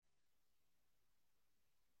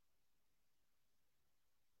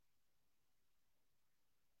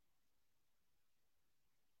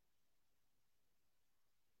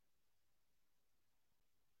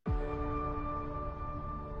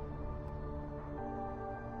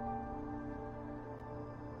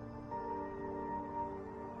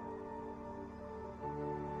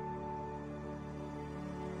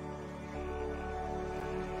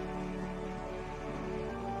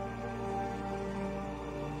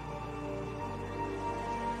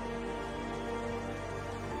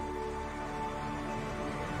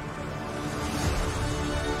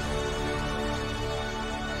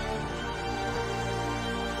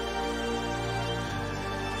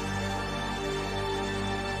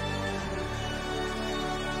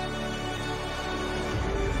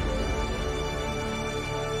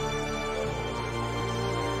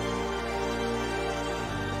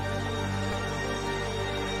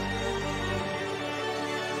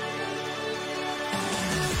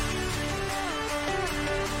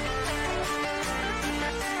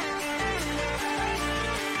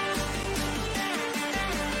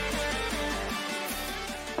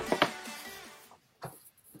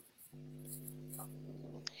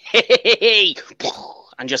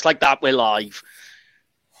And just like that, we're live.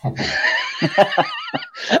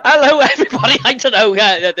 Hello, everybody. I don't know.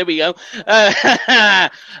 There we go.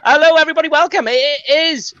 Hello, everybody. Welcome. It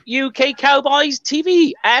is UK Cowboys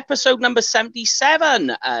TV, episode number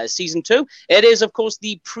 77, season 2. It is, of course,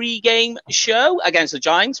 the pre-game show against the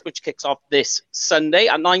Giants, which kicks off this Sunday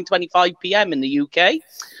at 9:25 p.m. in the UK.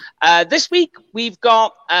 This week, we've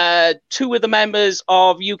got 2 of the members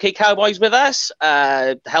of UK Cowboys with us.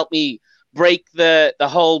 Help me break the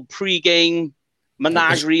whole pre-game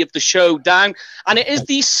menagerie of the show down. And it is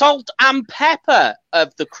the salt and pepper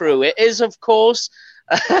of the crew. It is, of course,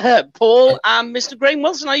 Paul and Mr. Graham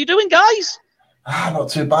Wilson. How you doing, guys?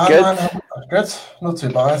 Not too bad, Good. man. Good. Not too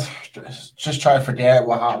bad. Just try to forget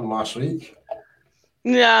what happened last week.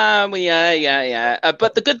 Yeah.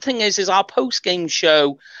 But the good thing is our post-game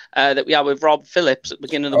show that we had with Rob Phillips at the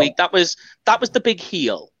beginning of the week, that was the big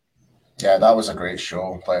heel. Yeah, that was a great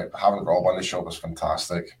show. Like, having Rob on the show was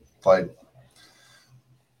fantastic.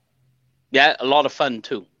 Yeah, a lot of fun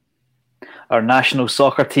too. Our national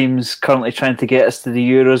soccer team's currently trying to get us to the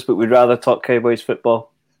Euros, but we'd rather talk Cowboys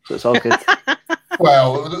football. So it's all good.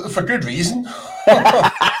 Well, for good reason.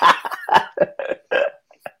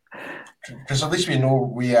 Because at least we know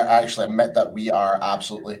we actually admit that we are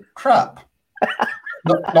absolutely crap.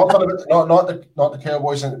 Not the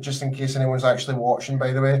Cowboys, just in case anyone's actually watching,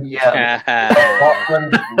 by the way. Yeah.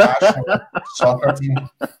 Scotland national soccer team.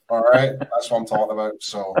 All right, that's what I'm talking about.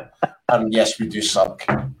 So, and yes, we do suck.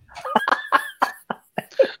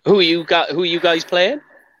 Who you guys playing?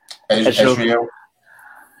 Israel.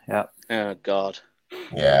 Yeah. Oh God.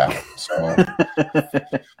 Yeah. So,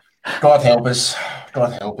 God help us.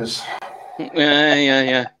 God help us.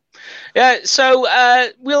 Yeah, so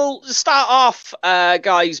we'll start off,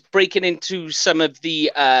 guys, breaking into some of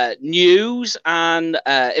the news and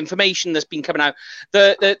information that's been coming out.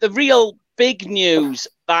 The real big news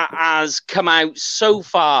that has come out so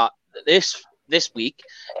far this week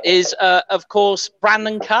is, of course,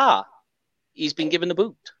 Brandon Carr. He's been given the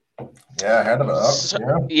boot. Yeah, I heard about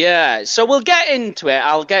that. So we'll get into it.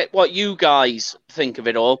 I'll get what you guys think of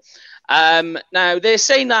it all. Now, they're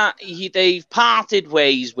saying that they've parted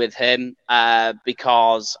ways with him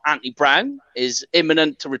because Anthony Brown is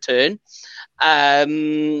imminent to return.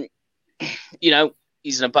 He's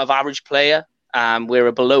an above-average player. We're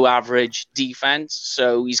a below-average defense,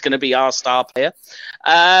 so he's going to be our star player.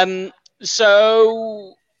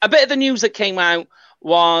 So a bit of the news that came out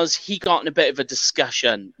was he got in a bit of a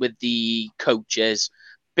discussion with the coaches,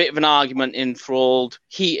 bit of an argument enthralled,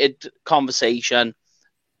 heated conversation.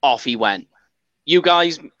 Off he went. You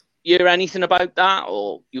guys hear anything about that,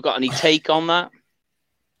 or you got any take on that?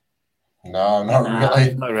 No, not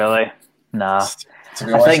really. Not really. Nah. To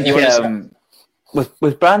be honest, I think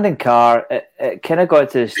with Brandon Carr, it kind of got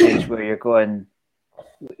to the stage where you're going,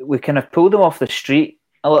 we kind of pulled him off the street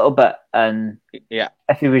a little bit, and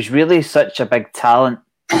if he was really such a big talent,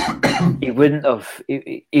 he wouldn't have.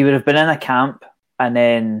 He would have been in a camp and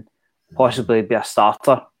then possibly be a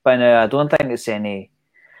starter by now. I don't think it's any.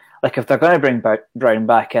 Like, if they're going to bring Brown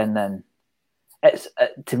back in, then it's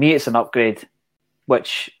to me it's an upgrade,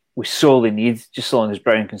 which we sorely need, just so long as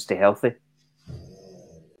Brown can stay healthy.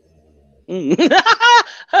 What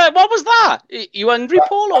was that? You hungry,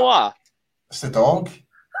 Paul, or what? It's the dog.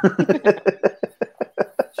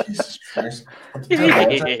 Jesus Christ.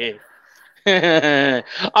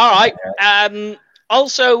 All right.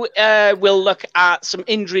 Also, we'll look at some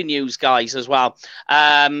injury news, guys, as well.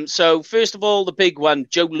 So, first of all, the big one,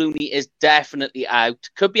 Joe Looney is definitely out.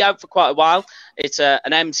 Could be out for quite a while. It's an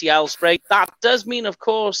MCL sprain. That does mean, of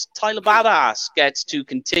course, Tyler Badass gets to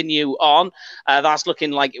continue on. That's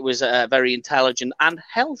looking like it was a very intelligent and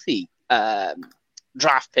healthy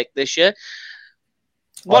draft pick this year.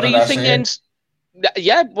 What are you thinking?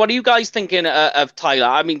 Yeah, what are you guys thinking of Tyler?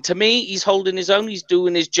 I mean, to me, he's holding his own. He's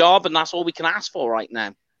doing his job, and that's all we can ask for right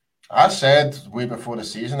now. I said way before the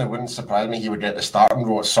season, it wouldn't surprise me he would get the starting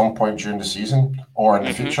role at some point during the season or in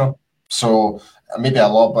the future. So maybe a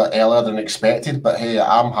lot bit earlier than expected, but hey,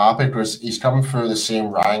 I'm happy because he's coming through the same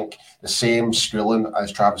rank, the same schooling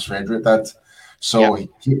as Travis Frederick did. So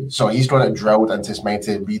he's got it drilled into his mind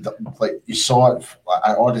to read. Like you saw it.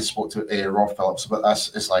 I already spoke to Rob Phillips about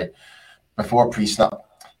this. It's like, before pre-snap,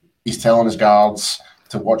 he's telling his guards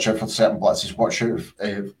to watch out for certain blitzes, watch out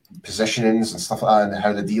for positionings and stuff like that, and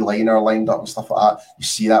how the D-line are lined up and stuff like that. You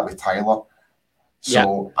see that with Tyler.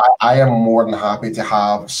 So I am more than happy to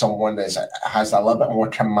have someone that has a little bit more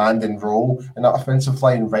commanding role in that offensive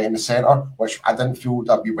line right in the centre, which I didn't feel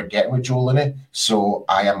that we were getting with Joe Looney. So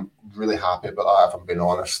I am really happy about that, if I'm being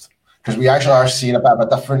honest. Because we actually are seeing a bit of a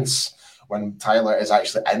difference when Tyler is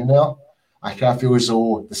actually in there. I kind of feel as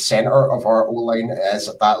though the centre of our O-line is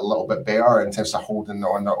that a little bit better in terms of holding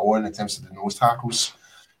on their own, in terms of the nose tackles,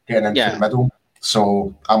 getting into the middle.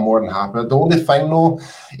 So I'm more than happy. The only thing, though,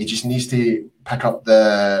 he just needs to pick up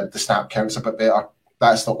the snap counts a bit better.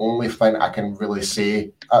 That's the only thing I can really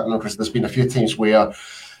say. I don't know, because there's been a few times where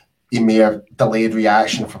he may have delayed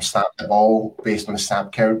reaction from snap the ball based on the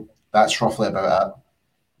snap count. That's roughly about it.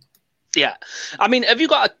 Yeah. I mean, have you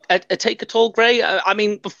got a take at all, Gray? I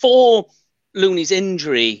mean, before Looney's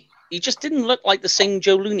injury, he just didn't look like the same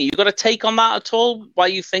Joe Looney. You got a take on that at all? Why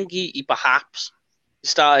you think he perhaps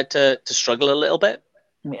started to struggle a little bit?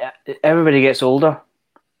 Yeah, everybody gets older.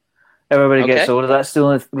 Everybody gets older. That's the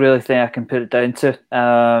only really thing I can put it down to.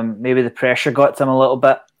 Maybe the pressure got to him a little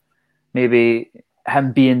bit. Maybe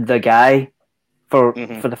him being the guy for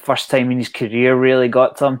the first time in his career really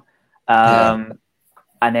got to him.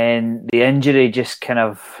 And then the injury just kind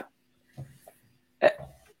of,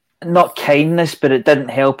 not kindness, but it didn't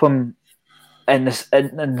help him in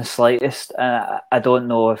the slightest. I don't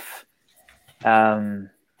know if, I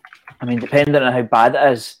mean, depending on how bad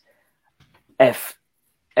it is, if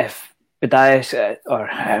Badias, or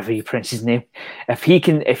however you pronounce his name, if he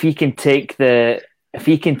can take the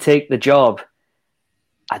job,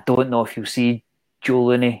 I don't know if you'll see Joe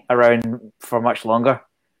Looney around for much longer.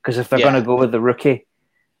 Because if they're going to go with the rookie,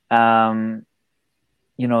 Looney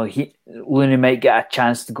might get a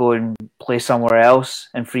chance to go and play somewhere else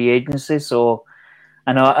in free agency. So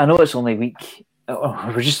I know it's only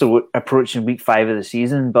we're just approaching week 5 of the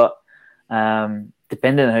season, but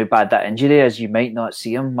depending on how bad that injury is, you might not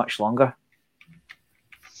see him much longer.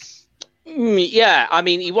 Yeah, I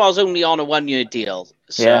mean, he was only on a 1-year deal.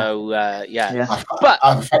 So, But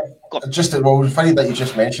it's funny that you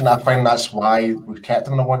just mentioned. I find that's why we've kept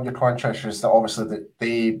him on a 1-year contract, is that obviously that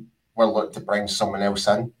they were looking to bring someone else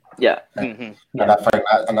in. Yeah. And I find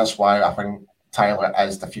that, and that's why I think Tyler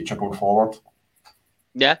is the future going forward.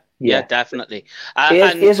 Yeah, definitely. He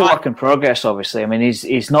is a work in progress, obviously. I mean,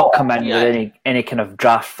 he's not come in with any kind of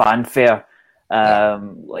draft fanfare.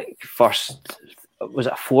 Like first, was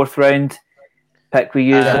it a 4th round pick we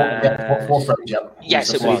used? 4th round, yeah.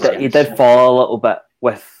 Yes, it was. He did fall a little bit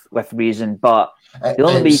with reason, but the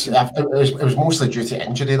only way it was mostly due to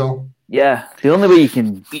injury, though. Yeah, the only way you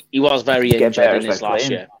can he was very injured in his last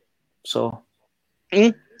year. So,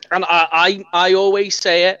 and I always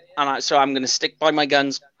say it, so I'm going to stick by my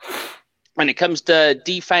guns. When it comes to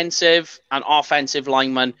defensive and offensive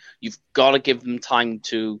linemen, you've got to give them time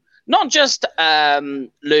to not just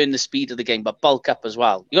learn the speed of the game, but bulk up as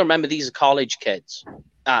well. You got to remember, these are college kids.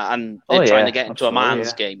 And they're trying to get into a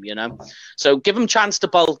man's game, you know. So give them a chance to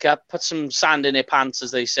bulk up, put some sand in their pants,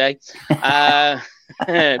 as they say.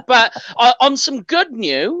 But on some good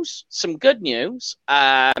news,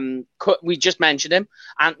 we just mentioned him,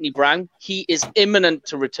 Anthony Brown. He is imminent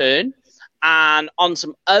to return. And on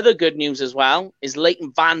some other good news as well, is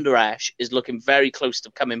Leighton Vander Esch is looking very close to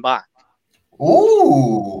coming back.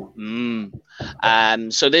 Ooh.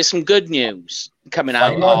 So there's some good news coming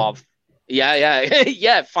out of...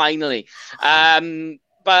 Yeah, finally.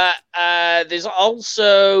 But there's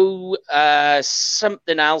also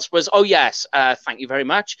something else. Thank you very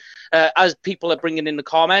much. As people are bringing in the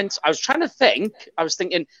comments, I was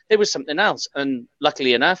thinking there was something else. And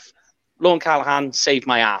luckily enough, Lorne Callahan saved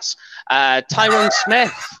my ass. Tyrone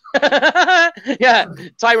Smith.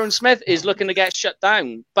 Tyrone Smith is looking to get shut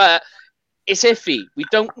down. But it's iffy. We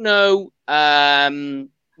don't know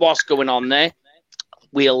what's going on there.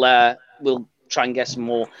 We'll try and get some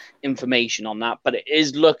more information on that, but it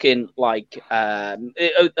is looking like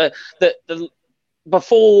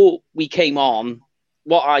before we came on,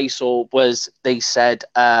 what I saw was they said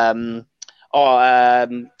Tyrone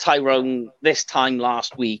this time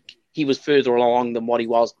last week, he was further along than what he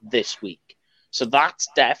was this week. So that's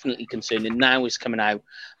definitely concerning. Now it's coming out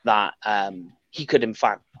that he could in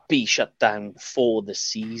fact be shut down for the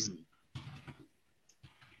season.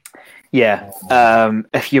 Yeah,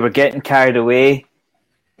 if you were getting carried away,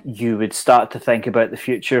 you would start to think about the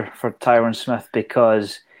future for Tyrone Smith,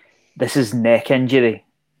 because this is neck injury.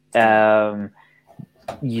 You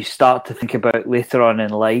start to think about later on in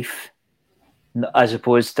life as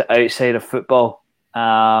opposed to outside of football.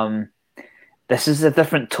 This is a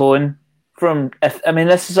different tone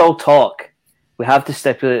this is all talk. We have to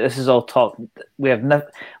stipulate this is all talk. We have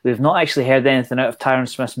not actually heard anything out of Tyrone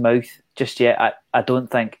Smith's mouth just yet. I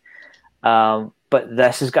don't think. But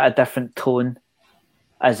this has got a different tone,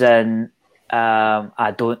 as in, I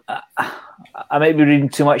might be reading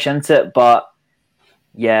too much into it, but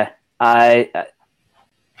yeah, I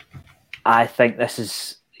think this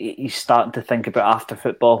is, he's starting to think about after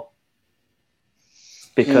football.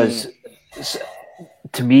 because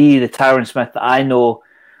to me, the Tyron Smith that I know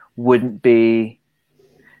wouldn't be.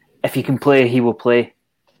 If he can play, he will play.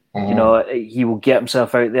 He will get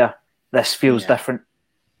himself out there. This feels different.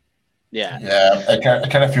 Yeah,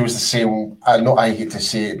 it kind of feels the same. I know I hate to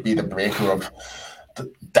say it, be the breaker of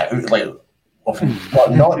doubt, like of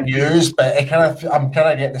not news, but I'm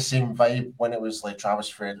kind of getting the same vibe when it was like Travis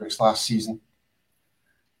Fredericks last season.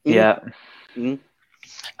 Yeah, and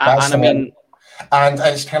I mean, and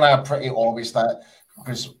it's kind of pretty obvious that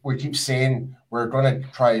because we keep saying we're going to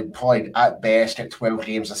try probably at best get 12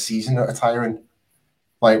 games a season out of Tyron,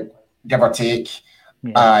 like give or take.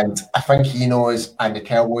 Yeah. And I think he knows, and the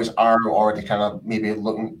Cowboys are already kind of maybe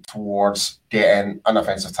looking towards getting an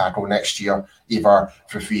offensive tackle next year, either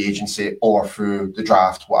through free agency or through the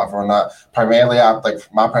draft, whatever. And that primarily, like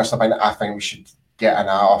my personal opinion, I think we should get an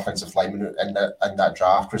offensive lineman in that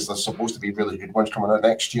draft because there's supposed to be really good ones coming out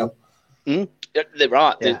next year. There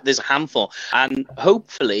are. Yeah. There's a handful, and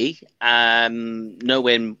hopefully,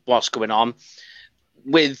 knowing what's going on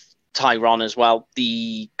with Tyron as well,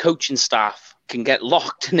 the coaching staff can get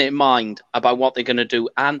locked in their mind about what they're going to do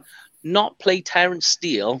and not play Terrence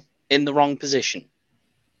Steele in the wrong position.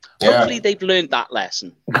 Yeah. Hopefully they've learned that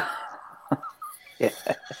lesson.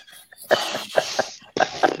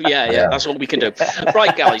 Yeah, that's all we can do.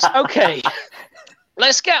 Right, guys. Okay.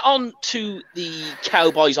 Let's get on to the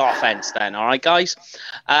Cowboys offense then. All right, guys.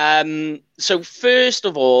 So first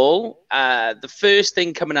of all, the first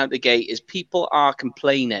thing coming out the gate is people are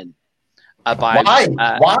complaining about...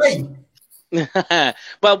 Why?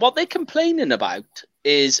 Well, what they're complaining about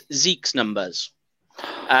is Zeke's numbers.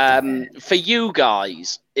 For you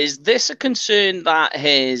guys, is this a concern that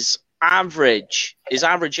his average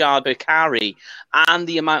yard per carry and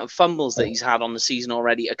the amount of fumbles that he's had on the season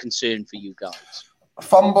already a concern for you guys?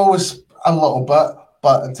 Fumbles a little bit,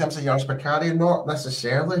 but in terms of yards per carry, not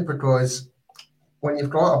necessarily, because when you've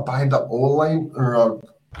got a banged up O-line or are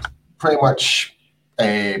pretty much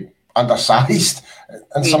undersized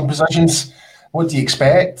in some positions, what do you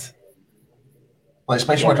expect? Like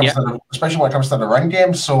especially when it comes to the run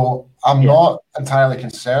game. So I'm not entirely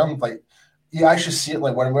concerned. Like you actually see it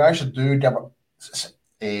like when we actually do give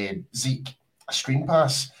Zeke a screen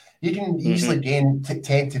pass, you can easily gain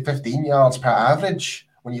 10 to 15 yards per average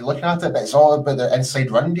when you look at it. But it's all about the inside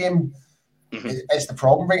run game. It's the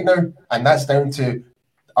problem right now, and that's down to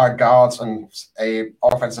our guards and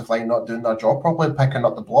offensive line not doing their job properly, picking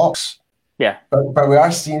up the blocks. Yeah, but we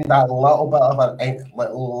are seeing that a little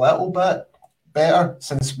bit better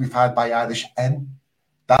since we've had Biadasz in.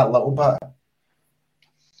 That little bit.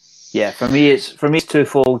 Yeah, for me it's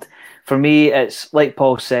twofold. For me, it's like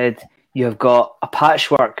Paul said, you've got a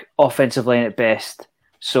patchwork offensive line at best.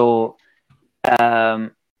 So I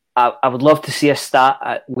would love to see a stat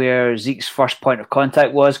at where Zeke's first point of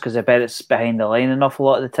contact was, because I bet it's behind the line an awful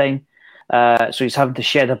lot of the time. So he's having to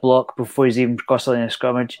shed a block before he's even crossed the line of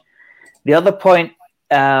scrimmage. The other point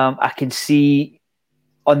I can see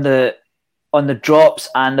on the drops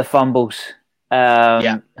and the fumbles.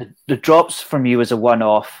 The drops for me was a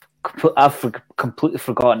one-off. I've completely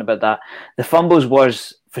forgotten about that. The fumbles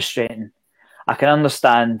was frustrating. I can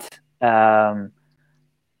understand.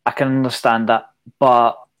 I can understand that,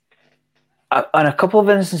 but on a couple of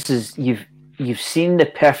instances, you've seen the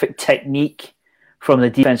perfect technique from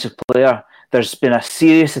the defensive player. There's been a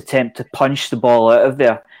serious attempt to punch the ball out of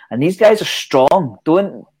there. And these guys are strong.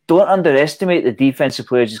 Don't underestimate the defensive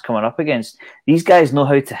players he's coming up against. These guys know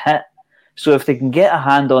how to hit. So if they can get a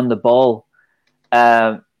hand on the ball,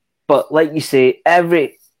 but like you say,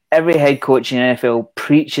 every head coach in the NFL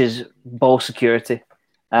preaches ball security,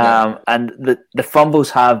 and the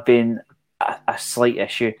fumbles have been a slight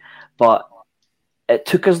issue, but it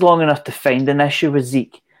took us long enough to find an issue with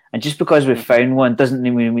Zeke, and just because we found one doesn't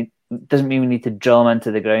mean we need to drill him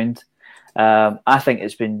into the ground. I think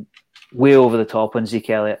it's been way over the top on Zeke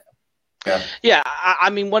Elliott. Yeah, I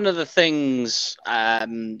mean, one of the things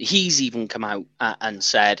he's even come out and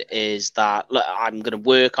said is that, look, I'm going to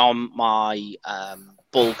work on my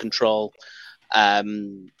ball control,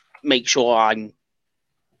 make sure I'm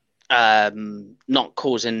not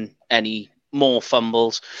causing any more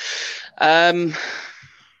fumbles. I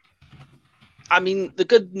mean, the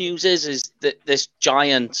good news is that this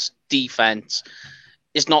Giants defense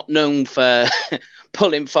is not known for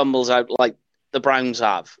pulling fumbles out like the Browns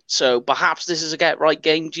have. So perhaps this is a get-right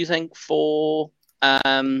game, do you think, for...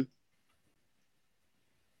 that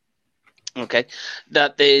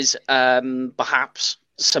there's perhaps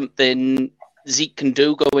something Zeke can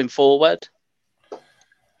do going forward?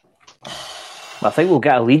 I think we'll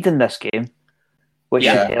get a lead in this game, which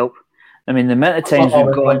should help. I mean, the amount of times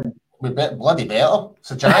we've gone... bloody better.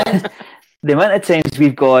 It's a giant. The amount of times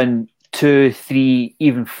we've gone 2, 3,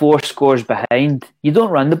 even 4 scores behind. You don't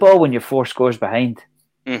run the ball when you're 4 scores behind.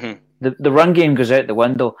 Mm-hmm. The run game goes out the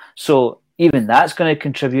window. So even that's going to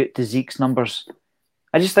contribute to Zeke's numbers.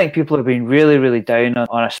 I just think people are being really, really down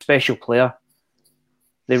on a special player.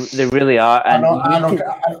 They really are. And I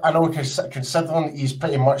know. Considering he's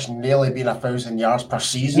pretty much nearly been 1,000 yards per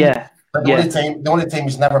season. Yeah. But the only time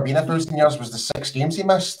he's never been 1,000 yards was the 6 games he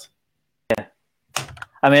missed. Yeah.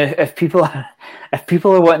 I mean, if people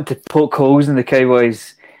are wanting to poke holes in the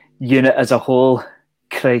Cowboys unit as a whole,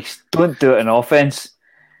 Christ, don't do it in offense.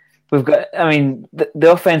 The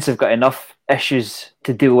offense have got enough issues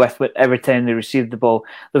to deal with every time they receive the ball.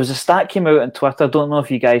 There was a stat came out on Twitter. I don't know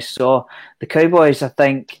if you guys saw. The Cowboys, I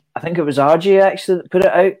think it was RJ actually that put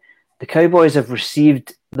it out. The Cowboys have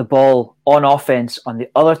received the ball on offense on the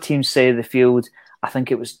other team's side of the field. I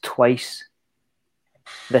think it was twice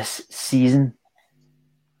this season.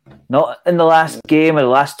 Not in the last game or the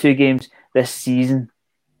last 2 games this season.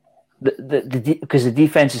 Because the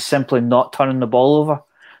defense is simply not turning the ball over.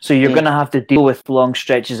 So you're going to have to deal with long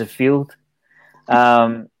stretches of field.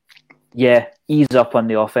 Ease up on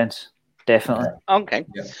the offense, definitely. Okay.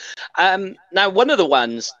 Yeah. Now, one of the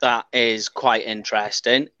ones that is quite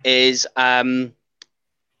interesting is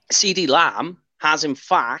CeeDee Lamb has, in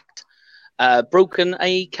fact, broken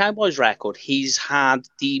a Cowboys record. He's had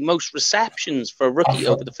the most receptions for a rookie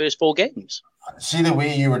over the first 4 games. See the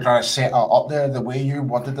way you were trying to set it up there, the way you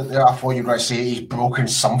wanted it there. I thought you were going to say he's broken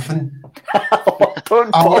something.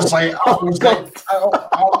 I was like,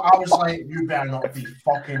 you better not be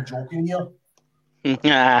fucking joking here. I'm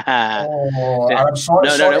sorry.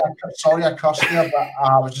 No. Sorry, I cussed you, but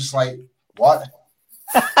I was just like, what?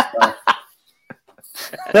 God.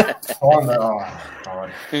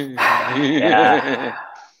 Yeah.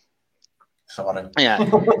 Sorry.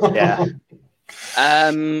 Yeah.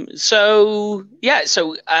 So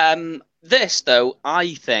this though,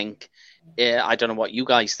 I think, I don't know what you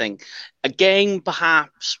guys think. Again,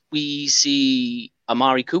 perhaps we see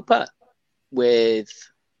Amari Cooper with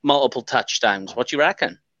multiple touchdowns. What do you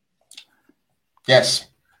reckon? Yes.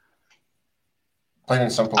 Plain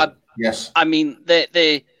and simple. Yes. I mean,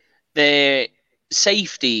 their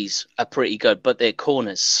safeties are pretty good, but their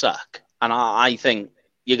corners suck. And I think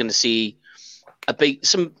you're going to see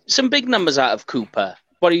some big numbers out of Cooper.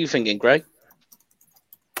 What are you thinking, Greg?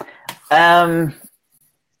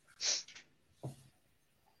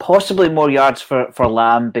 Possibly more yards for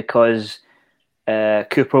Lamb because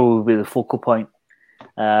Cooper will be the focal point.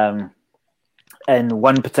 In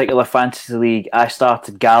one particular fantasy league, I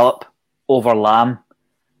started Gallup over Lamb,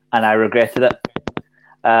 and I regretted it.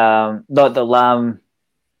 Not that Lamb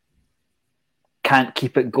can't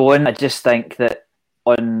keep it going. I just think that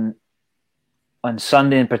on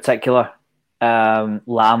Sunday in particular,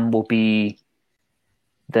 Lamb will be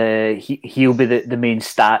he'll be the main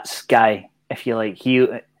stats guy, if you like.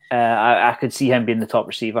 I could see him being the top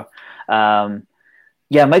receiver.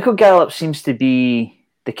 Michael Gallup seems to be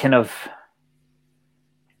the kind of.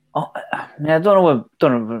 I don't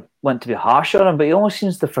want to be harsh on him, but he almost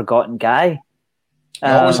seems the forgotten guy.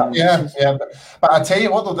 But I tell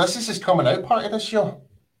you what, though, this is his coming out party this year.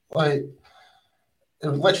 Like, it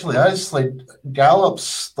literally is. Like,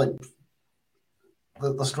 Gallup's like.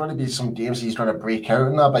 There's going to be some games he's going to break out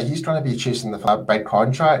in that, but he's going to be chasing the big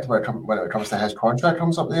contract when it comes to his contract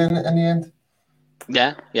comes up in the end.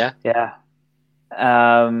 Yeah.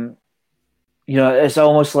 It's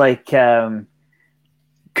almost like Cooper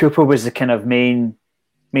was the kind of main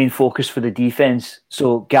focus for the defense,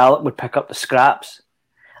 so Gallup would pick up the scraps,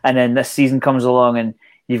 and then this season comes along and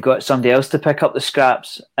you've got somebody else to pick up the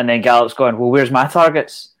scraps, and then Gallup's going, well, where's my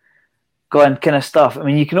targets? Going kind of stuff. I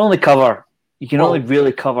mean, you can only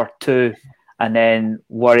really cover 2 and then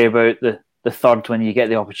worry about the third when you get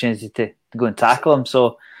the opportunity to go and tackle him.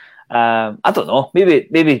 So I don't know.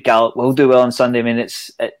 Maybe Gallup will do well on Sunday. I mean,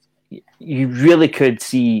 you really could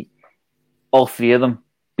see all 3 of them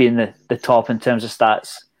being the top in terms of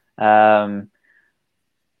stats. In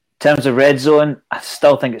terms of red zone, I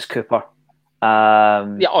still think it's Cooper.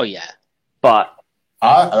 But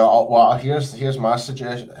here's my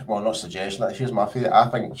suggestion. Well, not suggestion. Here's my theory. I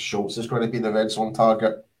think Schultz is going to be the red zone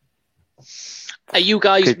target. Are you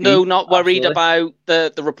guys not worried about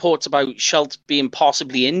the reports about Schultz being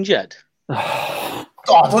possibly injured? God,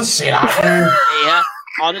 don't say that. Yeah,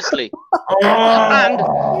 honestly. And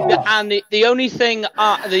the only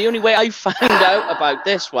way I found out about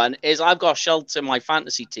this one is I've got Schultz in my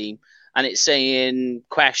fantasy team, and it's saying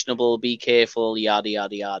questionable, be careful, yada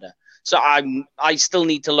yada yada. So I still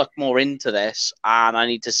need to look more into this, and I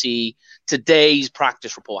need to see today's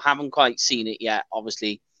practice report. Haven't quite seen it yet,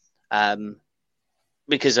 obviously,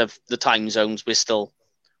 because of the time zones. We're still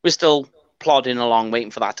plodding along, waiting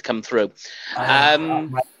for that to come through. I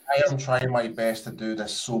am trying my best to do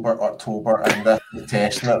this sober October and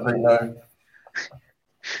testing it right now.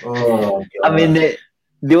 Oh, I mean,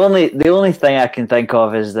 the only thing I can think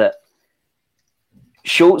of is that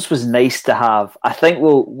Schultz was nice to have. I think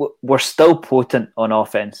we're still potent on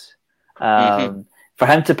offense. For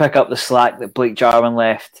him to pick up the slack that Blake Jarwin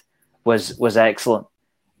left was excellent.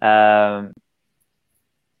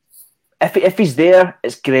 If he's there,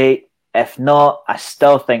 it's great. If not, I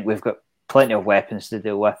still think we've got plenty of weapons to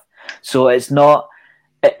deal with. So it's not,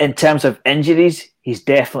 in terms of injuries, he's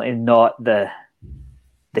definitely not the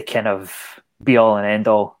kind of be all and end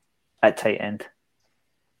all at tight end.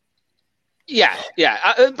 Yeah.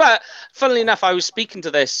 But funnily enough, I was speaking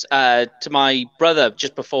to this to my brother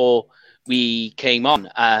just before we came on.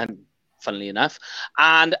 Funnily enough,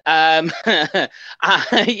 and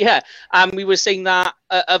we were saying that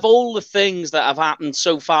of all the things that have happened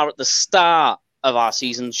so far at the start of our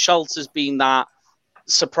season, Schultz has been that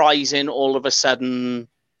surprising all of a sudden.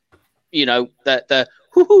 You know, that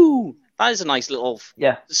is a nice little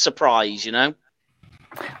surprise. You know.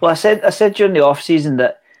 Well, I said during the off season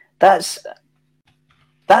that's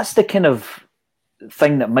the kind of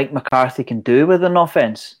thing that Mike McCarthy can do with an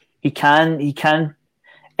offense. He can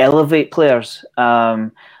elevate players.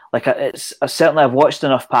 Certainly I've watched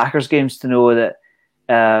enough Packers games to know that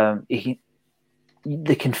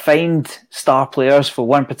they can find star players for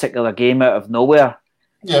one particular game out of nowhere.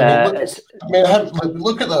 Yeah,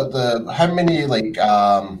 look at the how many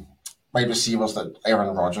wide receivers that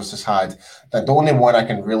Aaron Rodgers has had. The only one I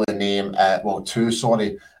can really name, two,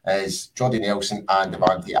 is Jordy Nelson and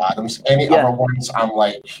Davante Adams. Any other ones, I'm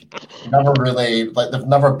never really they've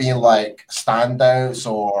never been standouts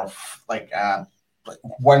or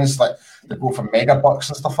ones they go for mega bucks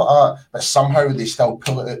and stuff like that. But somehow they still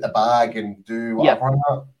pull it out the bag and do whatever on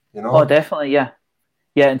that. You know? Oh, definitely, yeah.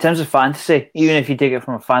 Yeah, in terms of fantasy, even if you take it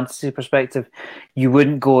from a fantasy perspective, you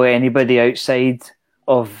wouldn't go anybody outside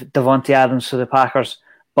of Davante Adams for the Packers,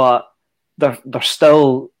 but they're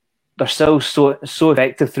still so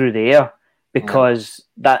effective through the air because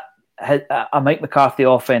that a Mike McCarthy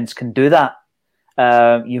offense can do that.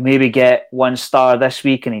 You maybe get one star this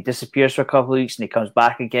week and he disappears for a couple of weeks and he comes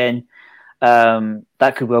back again.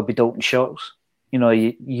 That could well be Dalton Schultz. You know,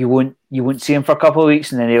 you won't see him for a couple of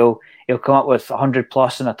weeks and then he'll come up with 100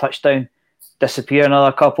 plus and a touchdown, disappear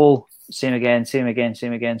another couple, same again.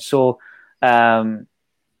 So.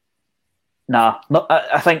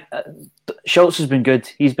 I think Schultz has been good.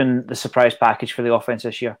 He's been the surprise package for the offense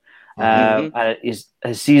this year. And his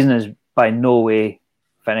season is by no way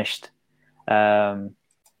finished. But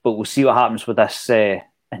we'll see what happens with this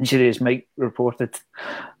injury, as Mike reported.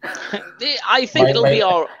 I think it'll be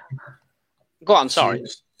all. Go on, sorry.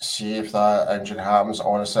 See if that injury happens.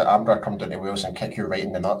 Honestly, I'm going to come down to Wales and kick you right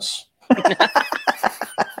in the nuts.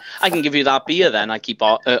 I can give you that beer then. I keep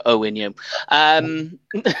owing you. But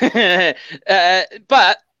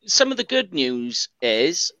some of the good news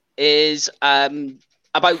is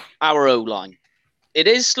about our O-line. It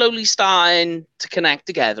is slowly starting to connect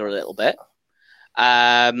together a little bit.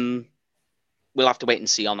 We'll have to wait and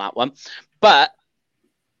see on that one. But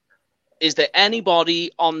is there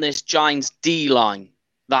anybody on this Giants D-line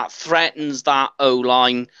that threatens that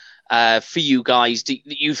O-line for you guys? Do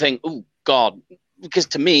you think, oh, God... Because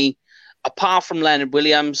to me, apart from Leonard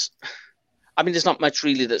Williams, I mean, there's not much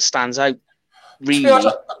really that stands out. Really,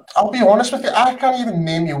 I'll be honest with you. I can't even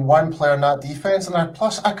name you one player in that defense, and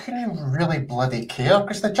plus, I couldn't even really bloody care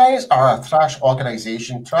because the Giants are a trash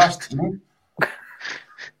organization, trash team. I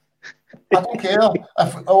don't care.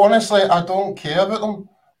 Honestly, I don't care about them.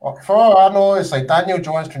 For all I know, it's Daniel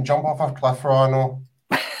Jones can jump off a cliff. For all I know.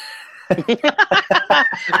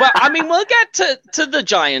 Well, I mean, we'll get to the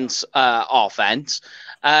Giants' offense,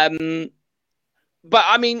 but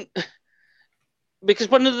I mean, because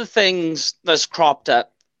one of the things that's cropped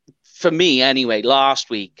up for me anyway last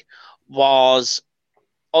week was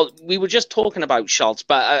we were just talking about Schultz,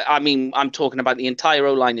 but I mean, I'm talking about the entire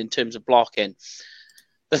O-line in terms of blocking.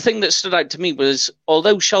 The thing that stood out to me was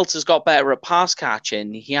although Schultz has got better at pass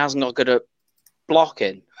catching, he hasn't got good at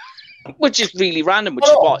blocking. Which is really random, which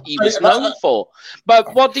is what he was known for.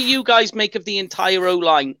 But what do you guys make of the entire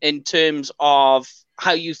O-line in terms of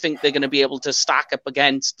how you think they're going to be able to stack up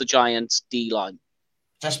against the Giants' D-line?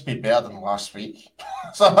 Just be better than last week.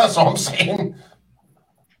 So that's all I'm saying.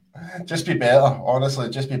 Just be better, honestly.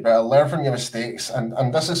 Just be better. Learn from your mistakes,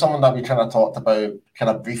 and this is something that we kind of talked about, kind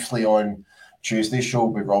of briefly on Tuesday's show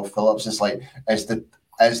with Rob Phillips. Is like,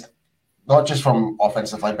 is not just from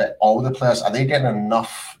offensive line, but all the players, are they getting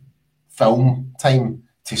enough film time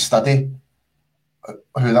to study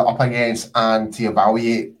who they're up against and to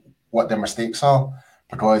evaluate what their mistakes are?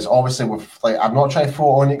 Because obviously, with like, I'm not trying to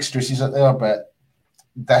throw on excuses out there, but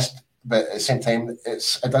at the same time,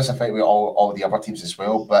 it does affect with all the other teams as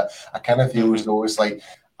well. But I kind of feel as though it's like,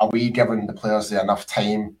 are we giving the players enough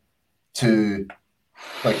time to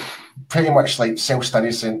like pretty much like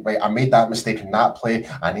self-study, saying, right, I made that mistake in that play,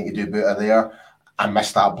 I need to do better there. I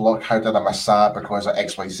missed that block. How did I miss that? Because of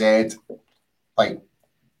X, Y, Z. Like,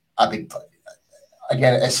 I think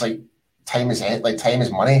again, it's like time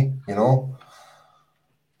is money, you know.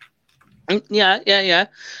 Yeah.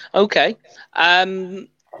 Okay.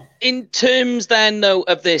 In terms then, though,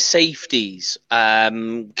 of their safeties,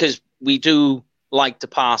 because we do like to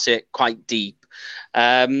pass it quite deep,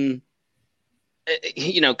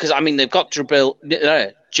 you know, because I mean they've got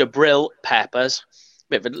Jabril Peppers,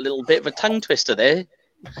 a little bit of a tongue twister there.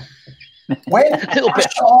 When? A little bit.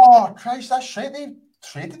 Oh Christ, that's right. They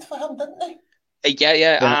traded for him, didn't they?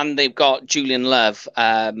 Yeah, and they've got Julian Love.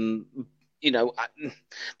 You know,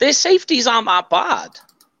 their safeties aren't that bad.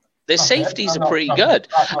 Their safeties are pretty good.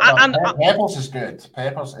 Peppers is good.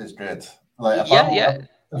 Peppers is good. Like,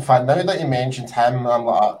 in fact, now that you mentioned him, I'm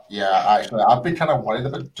like, actually, I'd be kind of worried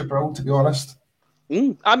about Jabril, to be honest.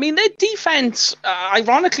 I mean, their defense,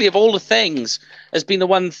 ironically, of all the things, has been the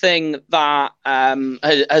one thing that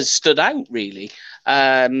has stood out, really.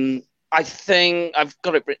 I think I've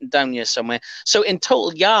got it written down here somewhere. So in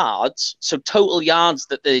total yards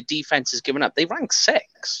that the defense has given up, they rank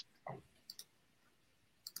 6.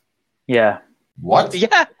 Yeah. What?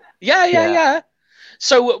 Yeah.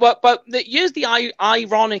 So, but here's the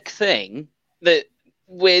ironic thing that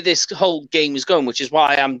where this whole game is going, which is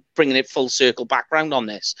why I'm bringing it full circle background on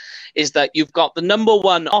this, is that you've got the number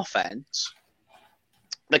one offense,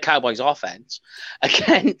 the Cowboys offense,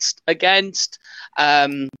 against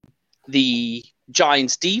the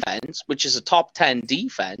Giants defense, which is a top 10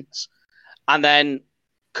 defense, and then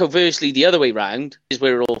conversely the other way around is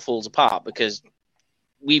where it all falls apart, because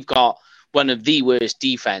we've got one of the worst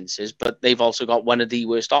defenses, but they've also got one of the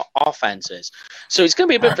worst offenses. So it's going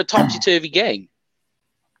to be a bit of a topsy-turvy game.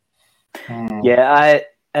 Yeah,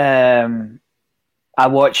 I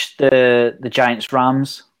watched the Giants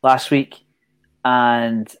Rams last week,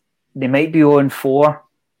 and they might be 0-4,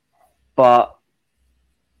 but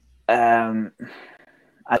I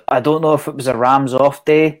don't know if it was a Rams off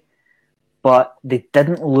day, but they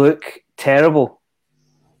didn't look terrible.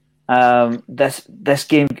 This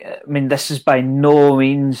game, I mean, this is by no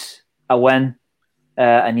means a win,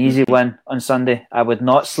 an easy win on Sunday. I would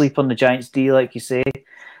not sleep on the Giants D, like you say.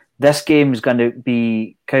 This game is going to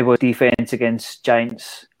be Cowboys defense against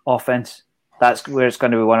Giants offense. That's where it's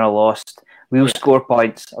going to be won or lost. We will score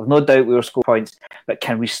points. I've no doubt we will score points, but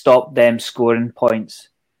can we stop them scoring points?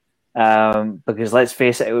 Because let's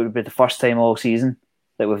face it, it would be the first time all season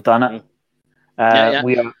that we've done it.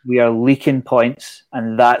 We are leaking points,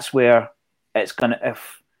 and that's where it's going to.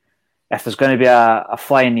 If there's going to be a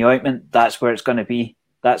fly in the ointment, that's where it's going to be.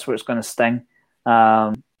 That's where it's going to sting.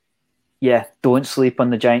 Don't sleep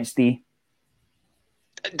on the Giants D.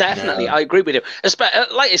 Definitely, I agree with you.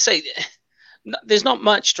 Like I say, there's not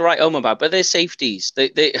much to write home about, but they're safeties.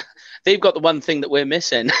 They've got the one thing that we're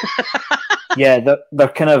missing. Yeah, they're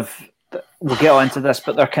kind of. We'll get on to this,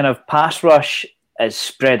 but their kind of pass rush is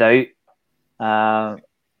spread out.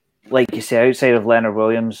 Like you say, outside of Leonard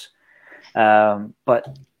Williams, but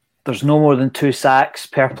there's no more than 2 sacks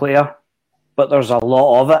per player, but there's a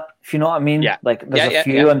lot of it, if you know what I mean. Yeah. Like there's a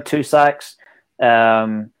few on 2 sacks.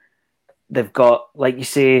 They've got, like you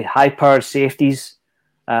say, high-powered safeties.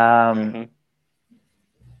 I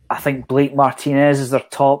think Blake Martinez is their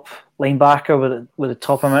top linebacker with the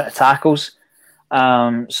top amount of tackles. They're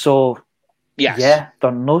no. I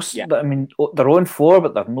mean, they're 0-4,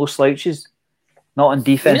 but they're no slouches. Not on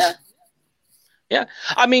defense. Yeah.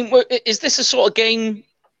 I mean, is this a sort of game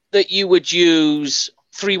that you would use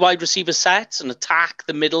 3 wide receiver sets and attack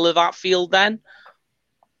the middle of that field then?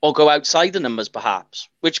 Or go outside the numbers, perhaps?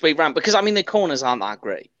 Which way round? Because, I mean, the corners aren't that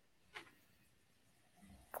great.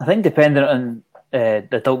 I think depending on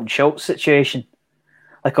the Dalton Schultz situation,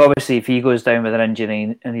 like obviously if he goes down with an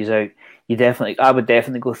injury and he's out, I would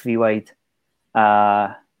definitely go 3 wide.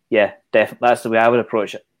 Definitely. That's the way I would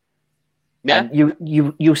approach it. Yeah,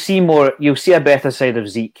 and you'll see more. You'll see a better side of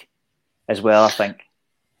Zeke as well, I think.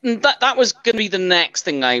 That was going to be the next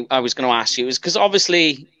thing I was going to ask you, is because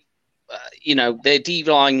obviously their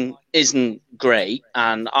D-line isn't great,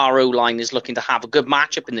 and our O-line is looking to have a good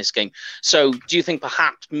matchup in this game. So do you think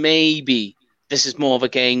perhaps maybe this is more of a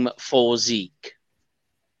game for Zeke?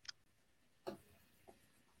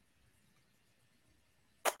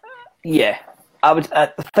 Yeah, I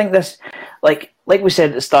think this, like we said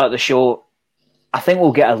at the start of the show, I think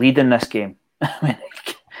we'll get a lead in this game. I mean,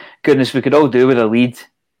 goodness, we could all do with a lead.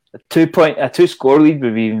 A 2-score lead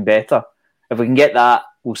would be even better. If we can get that,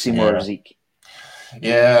 we'll see more of Zeke.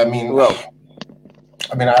 Yeah,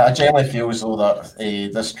 I generally feel as though that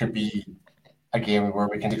this could be a game where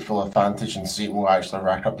we can take full advantage and Zeke will actually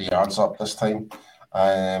rack up the yards up this time.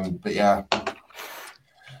 But yeah,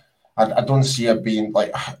 I don't see it being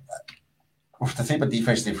like with the type of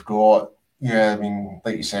defense they've got. Yeah, I mean,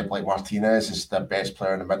 like you said, Blake Martinez is the best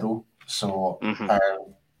player in the middle. So,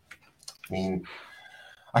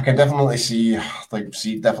 I can definitely see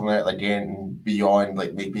Zeke definitely getting beyond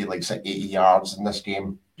maybe 80 yards in this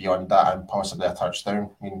game, beyond that, and possibly a touchdown.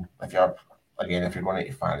 I mean, if you're going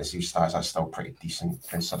into fantasy stats, that's still pretty decent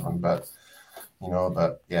considering. But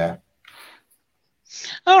yeah.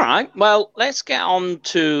 All right. Well, let's get on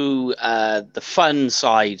to the fun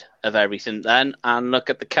side of everything then, and look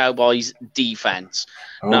at the Cowboys' defense.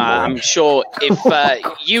 Now, I'm sure if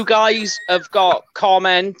you guys have got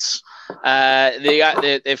comments,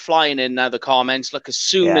 they're flying in now. The comments. Look, as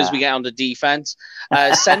soon as we get on to defense,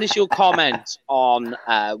 send us your comments on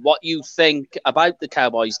what you think about the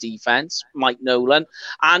Cowboys' defense, Mike Nolan,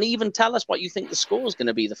 and even tell us what you think the score is going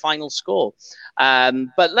to be, the final score.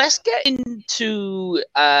 But let's get into.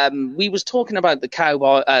 We was talking about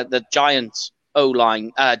the Giants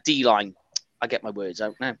O-line, D-line. I get my words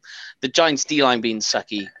out now. The Giants D-line being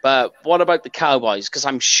sucky. But what about the Cowboys? Because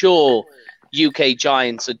I'm sure UK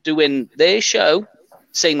Giants are doing their show,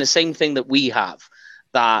 saying the same thing that we have,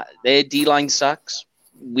 that their D-line sucks.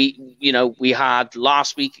 We had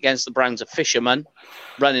last week against the Browns a fisherman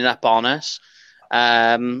running up on us.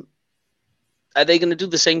 Are they going to do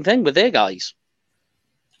the same thing with their guys?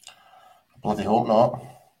 Bloody hope not.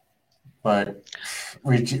 But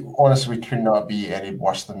we could not be any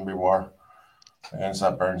worse than we were against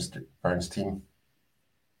that Burns team.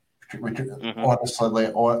 We could, honestly,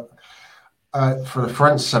 for the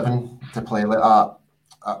front seven to play like that,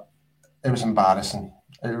 it was embarrassing.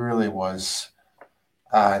 It really was,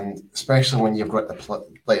 and especially when you've got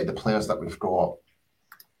the players that we've got.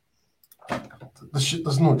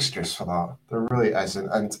 There's no excuse for that. There really isn't.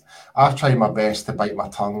 And I've tried my best to bite my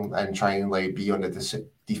tongue and try and be on the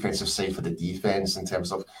defensive side for the defense in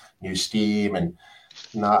terms of new scheme and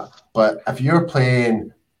that. But if you're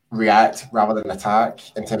playing react rather than attack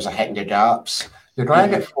in terms of hitting your gaps, you're going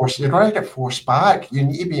to get forced. You're going to get forced back. You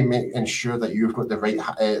need to be making sure that you've got the right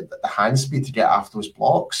the hand speed to get after those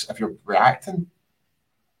blocks. If you're reacting.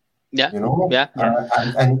 Yeah.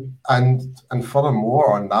 And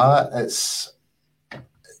furthermore on that, it's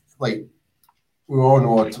like we all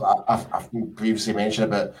know. I've previously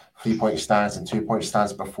mentioned about 3-point stance and 2-point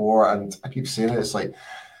stance before, and I keep saying it. It's like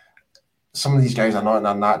some of these guys are not in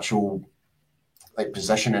a natural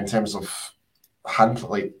position in terms of hand.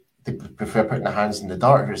 They prefer putting their hands in the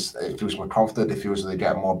dirt because it feels more comfortable. They feel as though they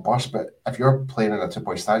get more burst. But if you're playing in a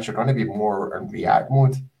 2-point stance, you're going to be more in react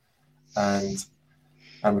mode, and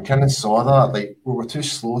we kind of saw that. We were too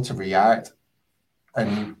slow to react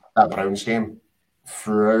in that Browns game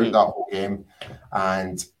throughout that whole game.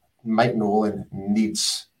 And Mike Nolan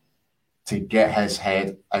needs to get his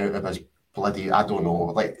head out of his bloody, I don't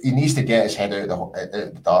know, he needs to get his head out of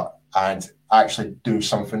the dirt and actually do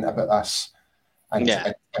something about this. And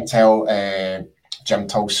tell Jim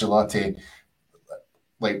Tulsula to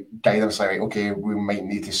guide us okay, we might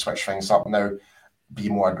need to switch things up now. Be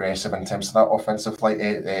more aggressive in terms of that offensive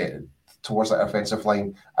line, towards that offensive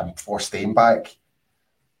line, and force them back.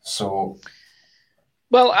 So,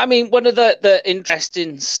 well, I mean, one of the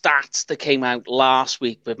interesting stats that came out last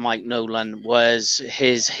week with Mike Nolan was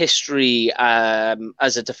his history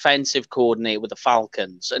as a defensive coordinator with the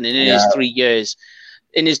Falcons, and in his 3 years,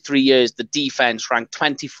 the defense ranked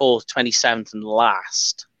 24th, 27th, and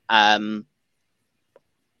last.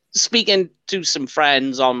 Speaking to some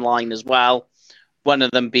friends online as well. One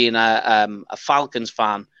of them being a Falcons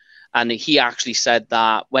fan, and he actually said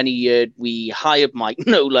that when he heard we hired Mike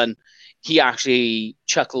Nolan, he actually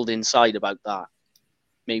chuckled inside about that.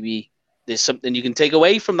 Maybe there's something you can take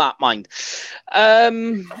away from that, mind.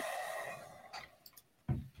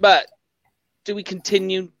 But do we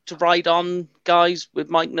continue to ride on, guys,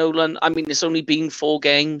 with Mike Nolan? I mean, it's only been 4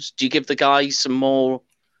 games. Do you give the guys some more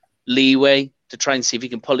leeway to try and see if he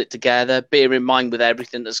can pull it together, bear in mind with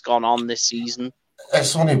everything that's gone on this season?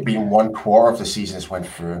 It's only been 1 quarter of the season has went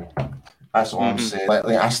through. That's all I'm saying. Like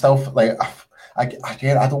I still like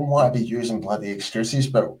again, I don't want to be using bloody excuses,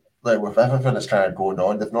 but like with everything that's kind of going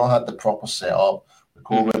on, they've not had the proper setup. With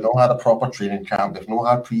COVID, they've not had a proper training camp. They've not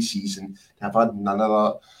had pre-season. They've had none of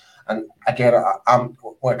that. And again,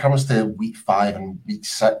 when it comes to week 5 and week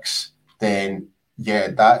 6, then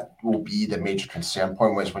yeah, that will be the major concern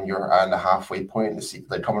point, which when you're at the halfway point,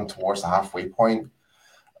 like coming towards the halfway point.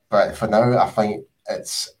 But for now, I think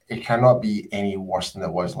it cannot be any worse than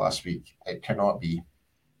it was last week. It cannot be.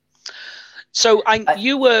 So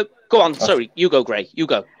you were go on. Sorry, you go, Gray. You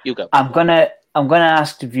go. I'm gonna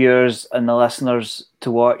ask the viewers and the listeners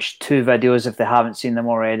to watch 2 videos if they haven't seen them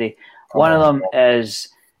already. One of them is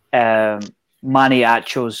Manny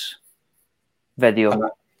Acho's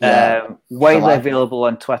video, widely available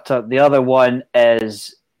on Twitter. The other one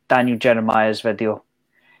is Daniel Jeremiah's video,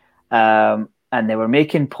 and they were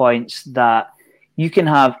making points that you can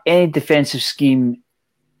have any defensive scheme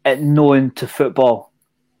known to football.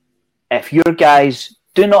 If your guys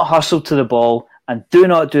do not hustle to the ball and do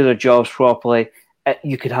not do their jobs properly,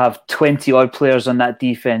 you could have 20 odd players on that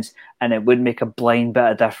defense and it would make a blind bit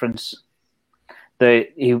of difference.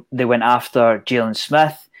 They went after Jalen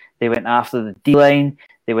Smith. They went after the D-line.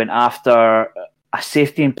 They went after a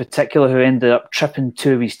safety in particular who ended up tripping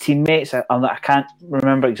 2 of his teammates. I can't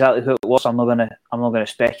remember exactly who it was. I'm not gonna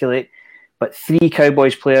speculate. But 3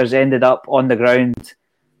 Cowboys players ended up on the ground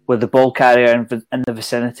with the ball carrier in the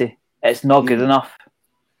vicinity. It's not good enough.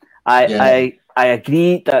 I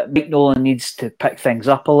agree that Mike Nolan needs to pick things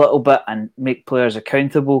up a little bit and make players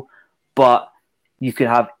accountable, but you could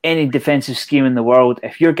have any defensive scheme in the world.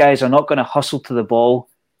 If your guys are not going to hustle to the ball,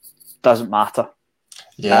 doesn't matter.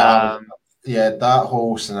 That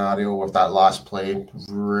whole scenario with that last play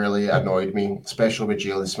really annoyed me, especially with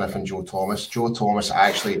Jalen Smith and Joe Thomas. Joe Thomas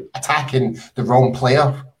actually attacking the wrong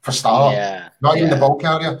player for start, not even the ball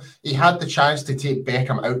carrier. He had the chance to take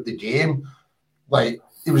Beckham out the game. Like,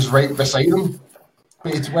 he was right beside him,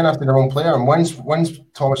 but he went after the wrong player. And once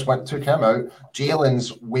Thomas took him out,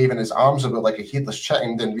 Jalen's waving his arms about like a headless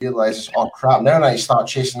chicken, then realises, oh crap, now I start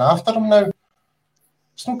chasing after him now.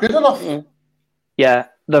 It's not good enough. Yeah,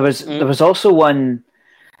 there was also one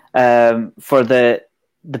for the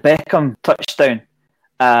Beckham touchdown.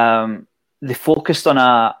 They focused on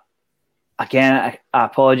I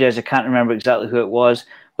apologise, I can't remember exactly who it was,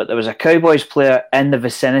 but there was a Cowboys player in the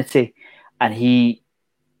vicinity and he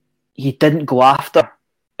didn't go after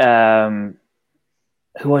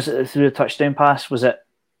who was it through the touchdown pass? Was it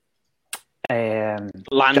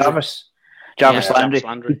Jarvis Landry?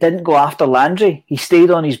 He didn't go after Landry. He stayed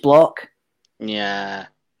on his block. Yeah.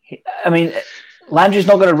 I mean, Landry's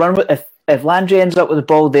not going to run with if Landry ends up with the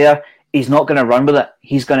ball there, he's not going to run with it.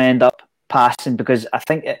 He's going to end up passing because I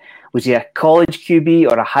think was he a college QB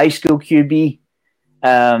or a high school QB?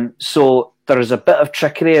 So there is a bit of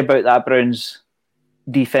trickery about that Browns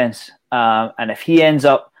defense. And if he ends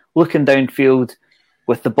up looking downfield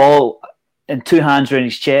with the ball in 2 hands around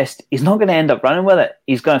his chest, he's not going to end up running with it.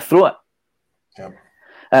 He's going to throw it. Yeah.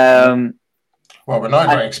 Well, we're not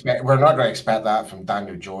going to expect that from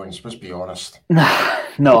Daniel Jones. Let's be honest.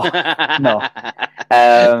 No.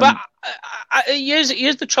 But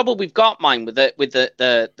here's the trouble we've got, mine, with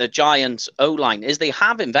the Giants O-line is they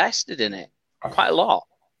have invested in it quite a lot.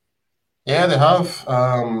 Yeah, they have.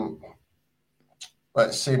 But at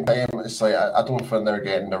the same time, it's like I don't think they're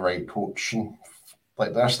getting the right coaching.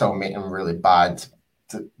 Like they're still making really bad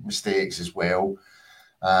mistakes as well.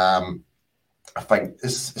 I think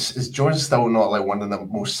is Jones still not like one of the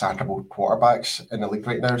most sackable quarterbacks in the league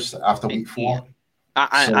right now after week 4?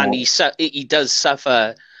 And he does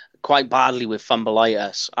suffer quite badly with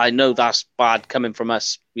fumbleitis. I know that's bad coming from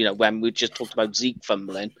us, when we just talked about Zeke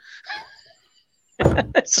fumbling.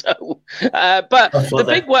 So, but the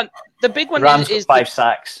big one Rams is 5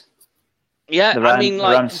 sacks. Yeah, the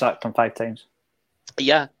Rams sacked him 5 times.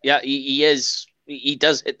 Yeah, he is. He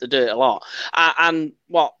does hit the dirt a lot. And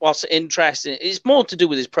what's interesting, it's more to do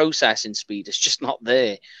with his processing speed. It's just not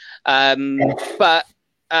there. But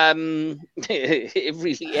it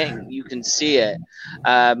really ain't. You can see it.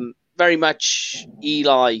 Very much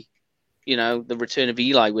Eli, the return of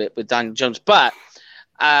Eli with Daniel Jones. But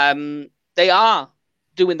they are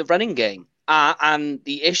doing the running game. And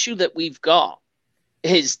the issue that we've got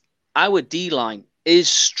is our D-line is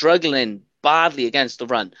struggling badly against the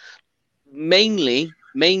run. Mainly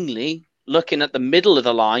looking at the middle of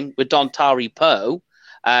the line with Dontari Poe.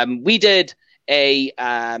 We did a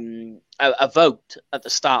vote at the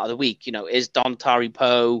start of the week. Is Dontari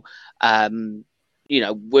Poe,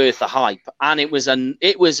 worth the hype? And it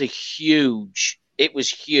was huge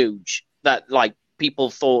that people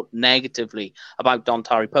thought negatively about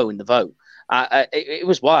Dontari Poe in the vote. It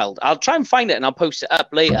was wild. I'll try and find it and I'll post it up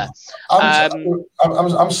later.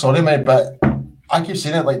 I'm sorry, mate, but I keep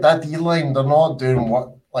saying it, like that D-line, they're not doing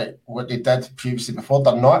what they did previously before.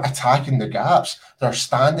 They're not attacking the gaps. They're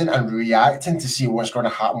standing and reacting to see what's going to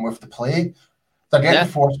happen with the play. They're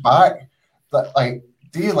getting forced back. That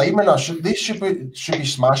D linemen should be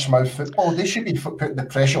smash mouth football. They should be putting the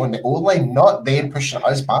pressure on the O line, not them pushing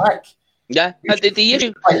us back. Yeah, the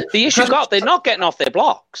issue they're not getting off their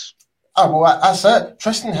blocks. Well, that's it.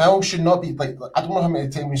 Tristan Hill should not be I don't know how many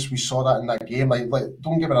times we saw that in that game.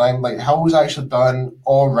 Don't give it a name. Hill's actually done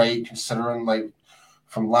all right considering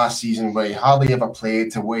from last season where he hardly ever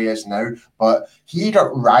played to where he is now. But he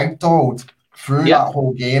got ragdolled through that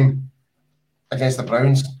whole game against the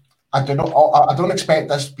Browns. I don't expect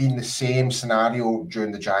this being the same scenario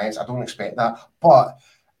during the Giants. I don't expect that. But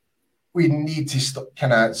we need to stop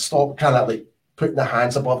putting the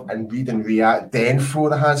hands above and read and react, then throw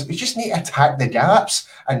the hands. We just need to attack the gaps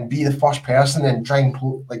and be the first person and try and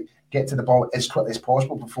get to the ball as quickly as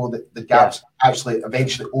possible before the gaps actually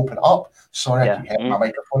eventually open up. Sorry, I keep hitting my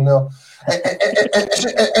microphone there.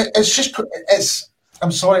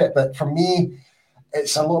 I'm sorry, but for me,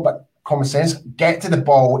 it's a little bit common sense. Get to the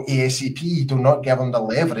ball ASAP. Do not give them the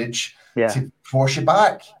leverage to force you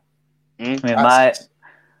back. My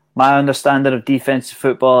understanding of defensive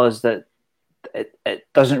football is that it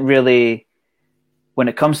doesn't really, when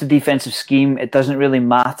it comes to defensive scheme, it doesn't really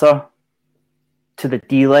matter to the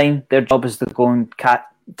D-line. Their job is to go and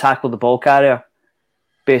tackle the ball carrier,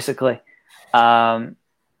 basically. And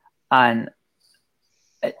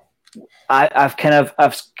I've kind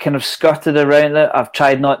of skirted around it. I've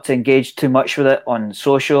tried not to engage too much with it on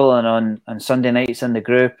social and on Sunday nights in the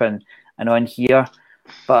group and on here.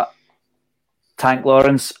 But Tank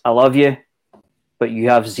Lawrence, I love you, but you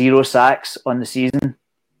have 0 sacks on the season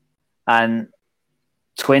and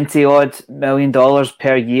 $20-odd million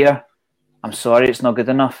per year. I'm sorry, it's not good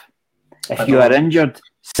enough. If you are injured,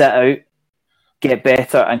 sit out, get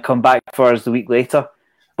better, and come back for us the week later.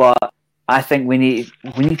 But I think we need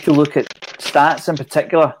to look at stats in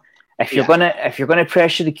particular. If you're gonna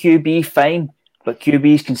pressure the QB, fine, but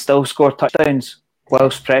QBs can still score touchdowns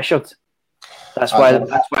whilst pressured. That's why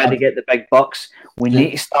they get the big bucks. We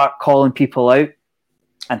need to start calling people out,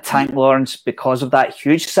 and Tank Lawrence, because of that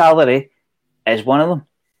huge salary, is one of them.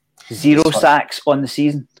 0 sacks on the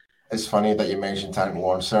season. It's funny that you mentioned Tank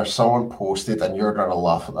Lawrence there. Someone posted, and you're gonna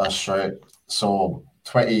laugh at this, right? So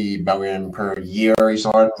 20 million per year he's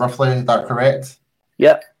on, roughly. Is that correct?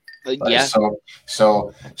 Yep. Yeah.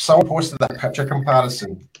 So someone posted a picture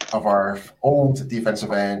comparison of our old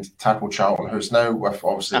defensive end, Taco Charlton, who's now with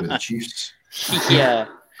the Chiefs. Yeah.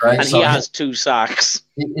 Right. And he has 2 sacks.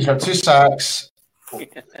 He's got 2 sacks,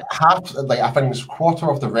 half, I think it's a quarter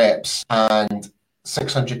of the reps, and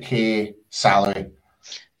 $600K salary.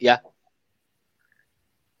 Yeah.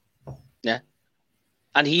 Yeah.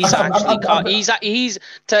 And he's actually,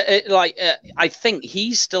 I think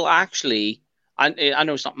he's still actually, I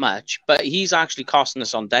know it's not much, but he's actually costing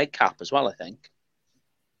us on dead cap as well, I think.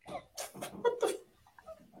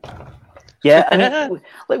 Yeah, and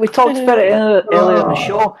we talked about it earlier in the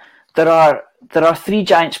show, there are 3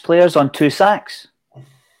 Giants players on 2 sacks.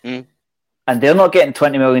 And they're not getting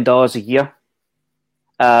 $20 million a year.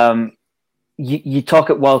 You talk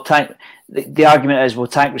at Tank. The argument is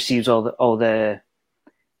Tank receives all the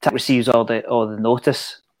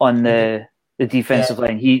notice on the defensive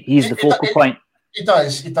line. He's the focal point. He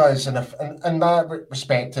does, and in that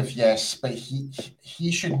respective, yes, but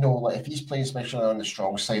he should know if he's playing especially on the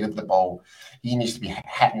strong side of the ball, he needs to be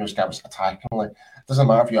hitting those gaps attackingly. It doesn't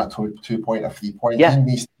matter if you're a 2-point or 3-point. Yeah. He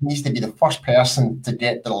needs to be the first person to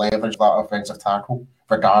get the leverage of that offensive tackle,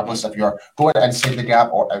 regardless if you're going inside the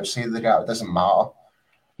gap or outside the gap. It doesn't matter.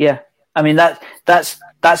 Yeah, I mean that's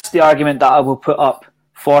the argument that I will put up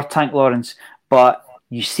for Tank Lawrence. But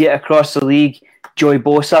you see it across the league. Joey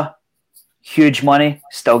Bosa, huge money,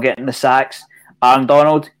 still getting the sacks. Aaron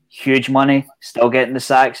Donald, huge money, still getting the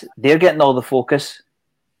sacks. They're getting all the focus,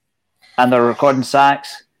 and they're recording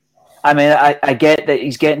sacks. I mean, I get that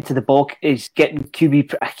he's getting to the ball. He's getting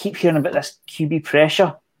QB. I keep hearing about this QB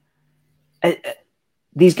pressure.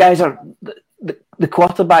 These guys are the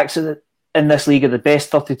quarterbacks in this league are the best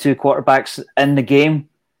 32 quarterbacks in the game.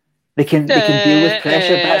 They can deal with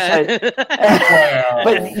pressure. That's how.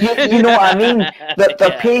 But you know what I mean.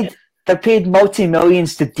 They're paid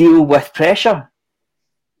multi-millions to deal with pressure.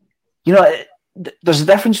 You know, there's a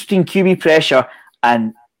difference between QB pressure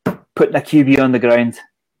and putting a QB on the ground.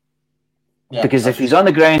 Yeah, because if he's on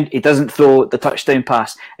the ground, he doesn't throw the touchdown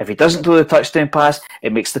pass. If he doesn't throw the touchdown pass,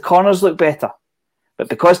 it makes the corners look better. But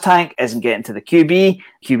because Tank isn't getting to the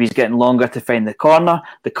QB's getting longer to find the corner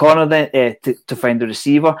then to find the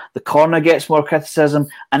receiver, the corner gets more criticism,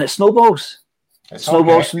 and it snowballs.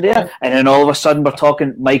 Snowballs from there, and then all of a sudden we're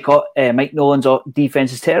talking Mike Nolan's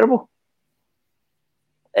defense is terrible.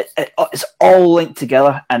 It's all linked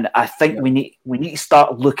together, and I think we need to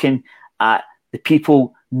start looking at the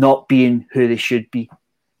people not being who they should be.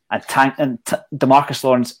 And DeMarcus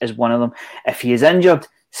Lawrence is one of them. If he is injured,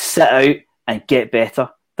 sit out and get better.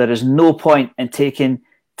 There is no point in taking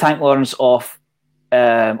Tank Lawrence off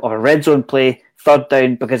of a red zone play, third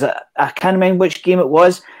down, because I can't remember which game it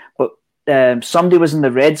was, but somebody was in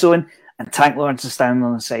the red zone and Tank Lawrence is standing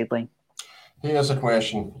on the sideline. Here's a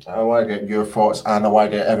question. I want to get your thoughts, and I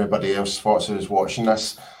want to get everybody else's thoughts who's watching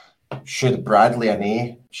this. Should Bradley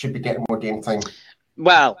Anae should be getting more game time?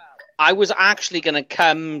 Well, I was actually going to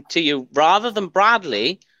come to you rather than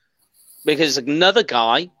Bradley, because another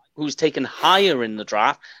guy who's taken higher in the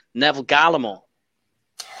draft, Neville Gallimore.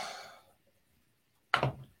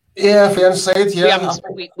 Yeah, fair inside. Yeah,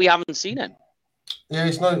 we haven't seen him. Yeah,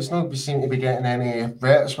 he's not seem to be getting any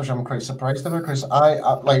reps, which I'm quite surprised about, because I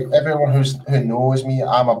like everyone who knows me,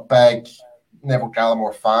 I'm a big Neville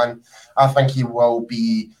Gallimore fan. I think he will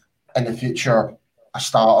be in the future a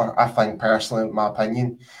starter. I think personally, in my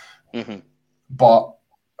opinion, but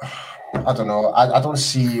I don't know. I don't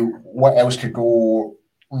see what else could go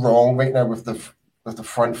wrong right now with the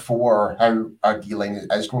front four, or how our D-line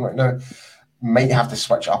is going right now. Might have to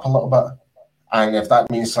switch up a little bit. And if that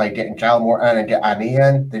means like getting Gallimore in and get Anae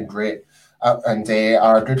in, then great. And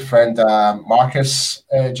our good friend Marcus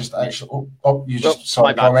just actually. You just saw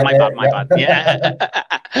my bad.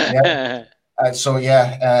 Yeah. So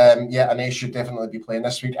Anae should definitely be playing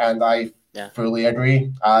this week, and I fully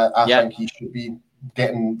agree. I think he should be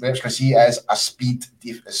getting reps because he is a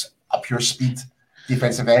pure speed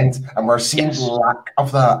defensive end, and we're seeing lack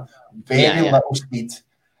of that. Very little speed.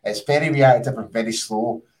 It's very reactive and very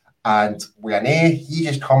slow. And with Anae, he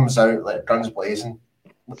just comes out like guns blazing.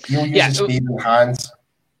 He'll use his speed in hands.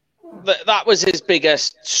 That was his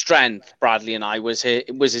biggest strength, Bradley and I, was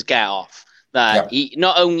his get off. That he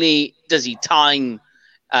not only does he time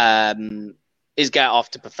his get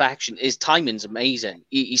off to perfection, his timing's amazing.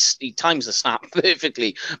 He times the snap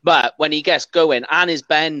perfectly. But when he gets going, and his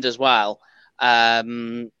bend as well,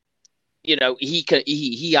 he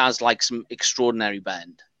has like some extraordinary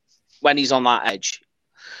bend when he's on that edge.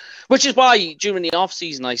 Which is why during the off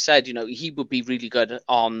season I said, he would be really good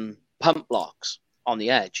on pump blocks on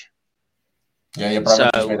the edge. Yeah, your brother.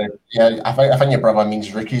 I think your brother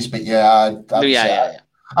means rookies, but I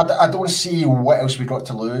don't see what else we got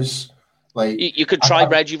to lose. Like you could try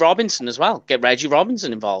Reggie Robinson as well. Get Reggie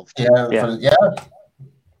Robinson involved. Yeah.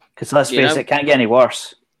 Because let's face it can't get any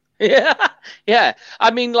worse. Yeah.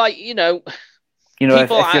 I mean, like if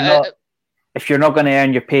you're not going to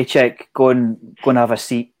earn your paycheck, go and have a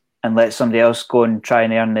seat and let somebody else go and try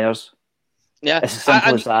and earn theirs. Yeah, it's as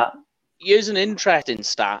simple as that. Here's an interesting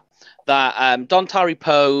stat that Dontari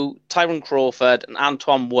Poe, Tyron Crawford, and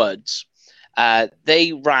Antoine Woods,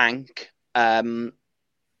 they rank.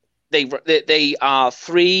 They are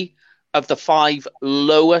 3 of the 5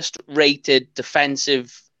 lowest rated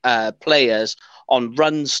defensive players on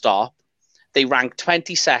run stop. They rank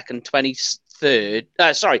 22nd, 23rd.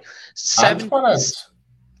 7th.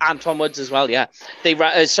 Antoine Woods as well, yeah.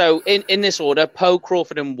 They so in this order, Poe,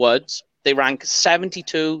 Crawford, and Woods, they rank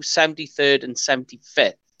 72, 73rd, and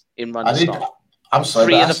 75th in run stop. I'm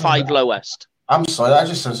sorry, 3 of the 5 lowest. I'm sorry, that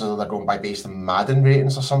just sounds like they're going by based on Madden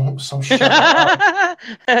ratings or some shit.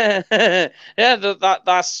 That's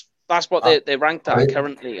what they ranked at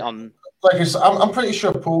currently on. Like I'm pretty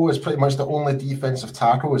sure Poe is pretty much the only defensive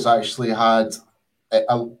tackle who's actually had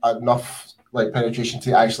enough like penetration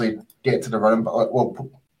to actually get to the run. But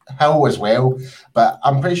Hill as well, but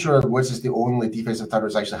I'm pretty sure Woods is the only defensive tackle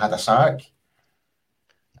who's actually had a sack.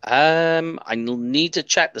 I need to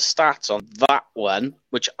check the stats on that one,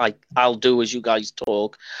 which I'll do as you guys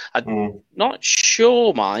talk. I'm not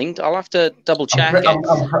sure, mind. I'll have to double check it.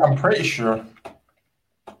 I'm pretty sure.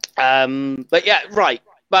 But yeah, right.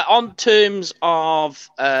 But on terms of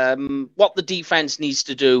what the defense needs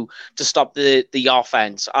to do to stop the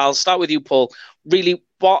offense, I'll start with you, Paul. Really,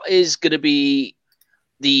 what is going to be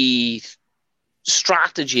the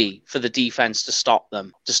strategy for the defense to stop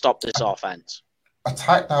this offense?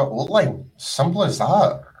 Attack that O-line. Simple as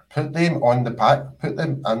that. Put them on the back. Put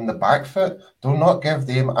them on the back foot. Do not give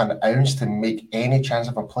them an ounce to make any chance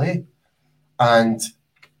of a play. And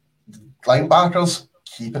linebackers,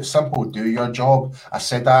 keep it simple. Do your job. I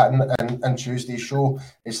said that in Tuesday's show.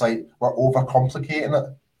 It's like we're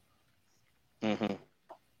overcomplicating it.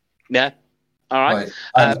 Yeah. All right.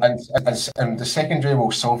 And the secondary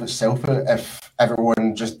will solve itself if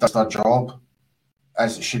everyone just does their job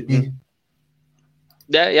as it should be.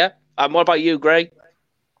 Yeah. What about you, Gray?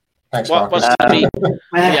 Thanks, Marcus. What's going to be?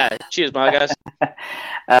 Yeah, cheers, Marcus.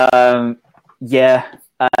 Yeah,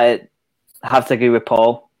 I have to agree with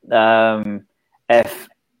Paul. If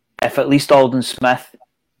at least Alden Smith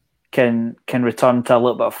can return to a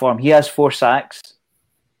little bit of form, he has 4 sacks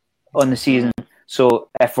on the season. So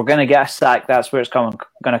if we're going to get a sack, that's where it's going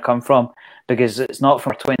to come from, because it's not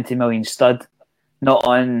from a 20 million stud, not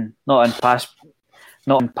on past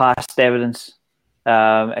evidence.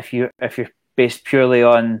 If you're based purely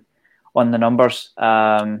on the numbers.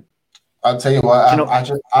 I'll tell you what.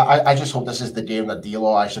 I just hope this is the game that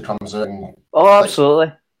D-Law actually comes in. Oh,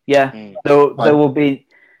 absolutely. Yeah. There will be.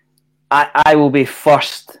 I will be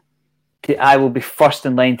first. I will be first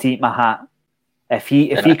in line to eat my hat if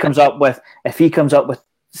he comes up with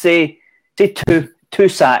say two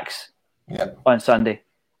sacks on Sunday.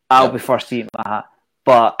 I'll be first to eat my hat.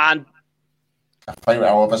 But I fight with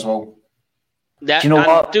Olive as well. Yeah, do you know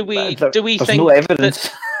what? Do we there's think no evidence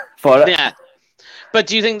for it? Yeah. But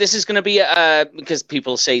do you think this is going to be because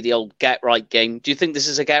people say the old get right game? Do you think this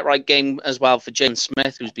is a get right game as well for Jalen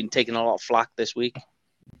Smith, who's been taking a lot of flack this week?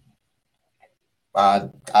 I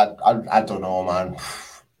don't know, man.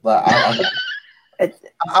 Like,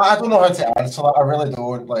 I don't know how to answer that. I really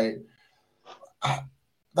don't. Like,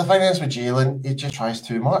 the thing is with Jalen, he just tries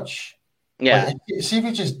too much. Yeah. Like, see if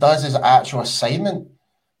he just does his actual assignment,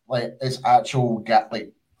 like his actual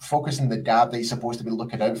focusing the gap that he's supposed to be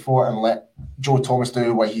looking out for, and let Joe Thomas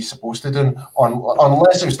do what he's supposed to do.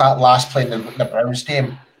 Unless it was that last play in the Browns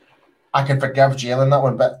game, I can forgive Jalen that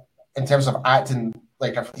one. But in terms of acting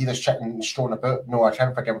like if he was chicken and strolling about, no, I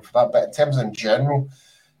can't forgive him for that. But in terms of in general,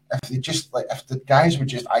 if the guys would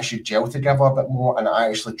just actually gel together a bit more and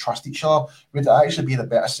actually trust each other, would it actually be in a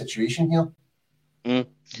better situation here?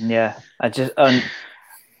 Yeah, I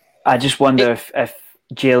just wonder if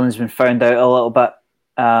Jalen's been found out a little bit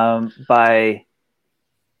by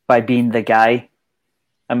being the guy.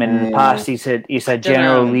 I mean, in the past he said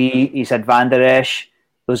General Lee, he said Van Der Esch,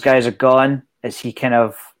 those guys are gone. Is he kind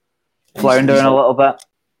of floundering a little bit?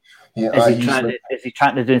 Yeah, is he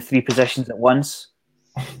trying to do 3 positions at once?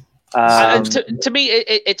 To me,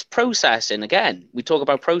 it's processing. Again, we talk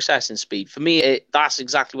about processing speed. For me, that's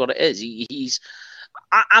exactly what it is.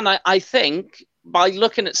 I think by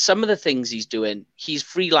looking at some of the things he's doing, he's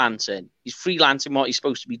freelancing. He's freelancing what he's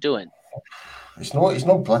supposed to be doing. He's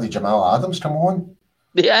no bloody Jamal Adams. Come on.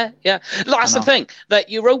 Yeah. That's the thing. That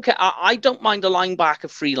you're okay. I don't mind a linebacker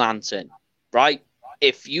freelancing, right?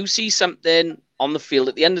 If you see something on the field,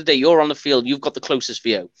 at the end of the day, you're on the field, you've got the closest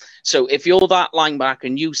view. So if you're that linebacker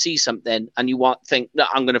and you see something and you think, no,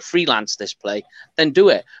 I'm going to freelance this play, then do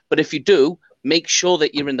it. But if you do, make sure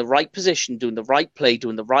that you're in the right position, doing the right play,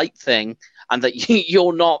 doing the right thing, and that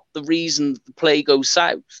you're not the reason the play goes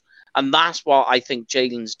south. And that's what I think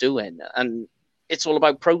Jalen's doing. And it's all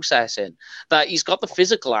about processing. That he's got the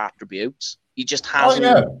physical attributes. He just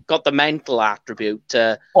hasn't got the mental attribute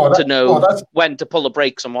to know when to pull the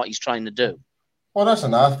brakes on what he's trying to do. Well, that's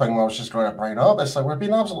another thing I was just going to bring up. It's like we're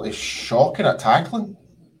being absolutely shocking at tackling.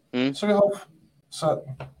 So we have...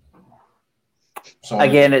 So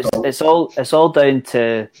again, it's all down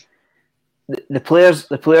to the players.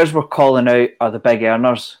 The players we're calling out are the big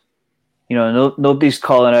earners. You know, nobody's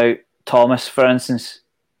calling out Thomas, for instance,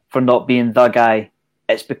 for not being the guy.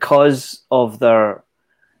 It's because of their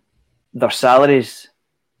salaries,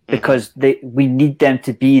 because we need them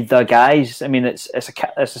to be the guys. I mean, it's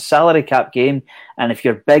a salary cap game, and if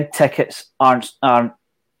your big tickets aren't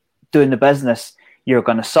doing the business, you're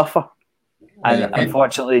going to suffer. And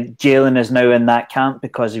unfortunately, Jalen is now in that camp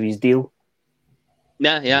because of his deal.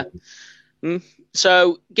 Yeah.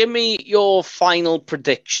 So give me your final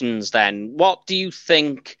predictions then. What do you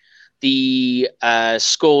think the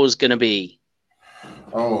score is going to be?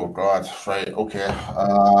 Oh, God. Right. Okay.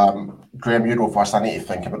 Graham, you go first. I need to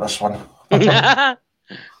think about this one. Do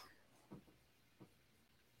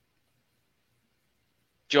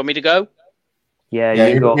you want me to go? Yeah,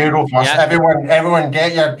 you go. You go first. Yeah. Everyone,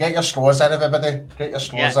 get your scores in, everybody. Get your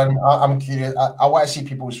scores in. I'm curious. I want to see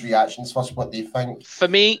people's reactions first, what they think. For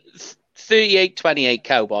me, 38-28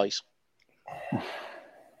 Cowboys.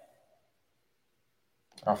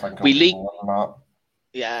 I think we leak.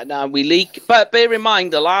 Yeah, no, we leak. But bear in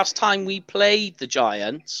mind, the last time we played the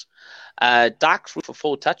Giants, Dak threw for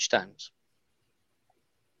 4 touchdowns.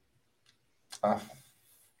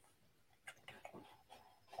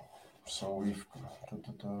 So we've.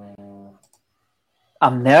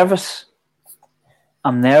 I'm nervous.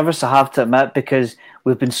 I have to admit, because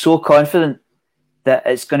we've been so confident that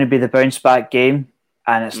it's going to be the bounce back game,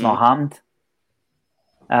 and it's not happened.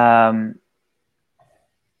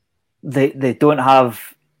 They don't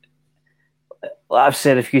have. Like I've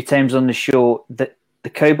said a few times on the show that the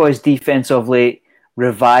Cowboys' defense of late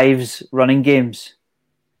revives running games.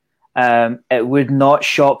 It would not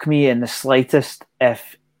shock me in the slightest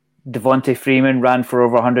if Devontae Freeman ran for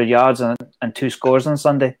over 100 yards and 2 scores on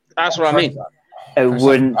Sunday. That's what I mean. It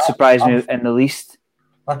wouldn't surprise me in the least.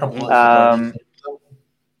 I'm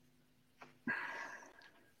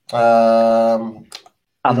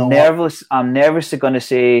nervous. I'm nervous. They're going to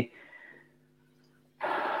say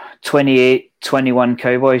 28-21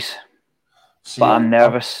 Cowboys, but I'm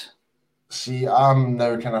nervous. See, I'm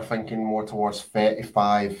now kind of thinking more towards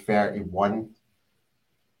 35-31.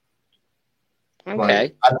 Okay.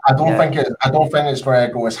 Like, I don't think it's going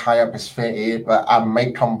to go as high up as 38, but I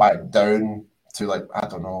might come back down to like I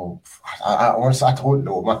don't know. I honestly I don't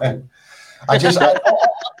know, man. I just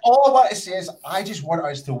all I want to say is I just want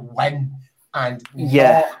us to win and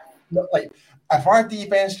not, like if our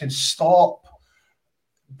defense can stop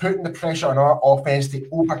putting the pressure on our offense to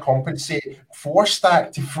overcompensate, force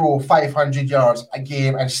Stack to throw 500 yards a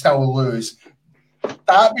game and still lose,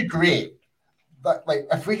 that'd be great. But like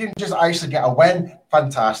if we can just actually get a win,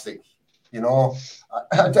 fantastic. You know,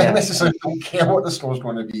 I don't necessarily don't care what the score's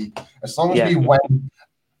going to be as long as we win.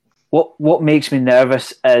 What makes me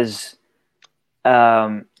nervous is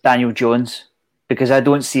Daniel Jones, because I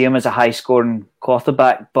don't see him as a high-scoring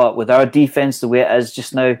quarterback. But with our defense the way it is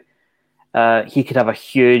just now, he could have a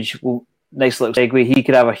huge, nice little segue. He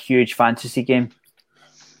could have a huge fantasy game.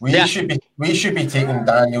 We should be taking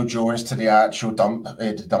Daniel Jones to the actual dump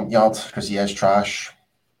yard because he is trash.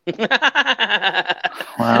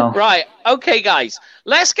 Wow. Right. Okay, guys.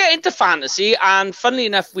 Let's get into fantasy. And funnily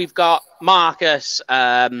enough, we've got Marcus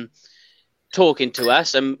talking to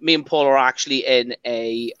us, and me and Paul are actually in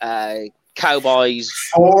a Cowboys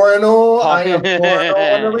 4-0. I am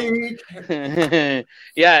 4-0 in the league.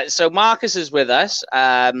 Yeah, so Marcus is with us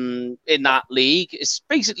in that league. It's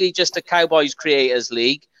basically just a Cowboys Creators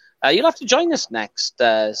League. You'll have to join us next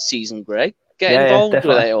season, Greg. Get involved with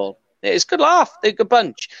it all. It's a good laugh. They're a good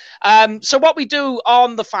bunch. So what we do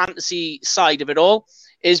on the fantasy side of it all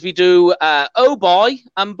is we do Oh Boy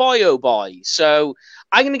and Boy Oh Boy. So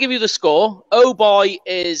I'm going to give you the score. Oh Boy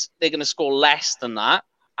is they're going to score less than that.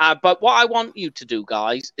 But what I want you to do,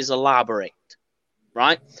 guys, is elaborate,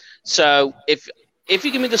 right? So if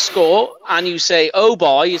you give me the score and you say, oh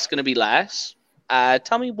boy, it's going to be less,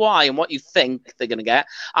 tell me why and what you think they're going to get.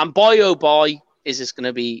 And boy, oh boy, is this going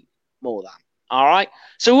to be more than. All right?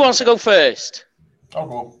 So who wants to go first? I'll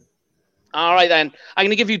go. All right, then. I'm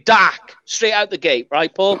going to give you Dak straight out the gate,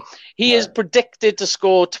 right, Paul? He is predicted to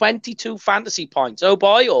score 22 fantasy points. Oh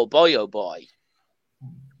boy, or boy, oh boy?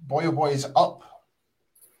 Boy, oh boy is up.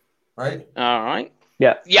 Right? All right.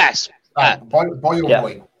 Yeah. Yes. Boy, oh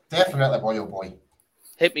boy. Definitely boy, oh boy.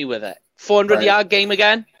 Hit me with it. 400-yard game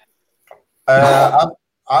again?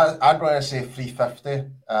 I'd rather say 350.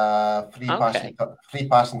 Three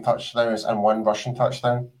passing touchdowns and 1 rushing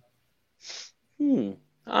touchdown. All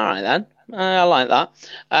right, then. I like that.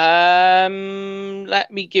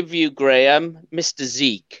 Let me give you, Graham, Mr.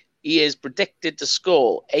 Zeke. He is predicted to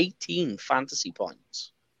score 18 fantasy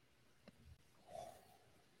points.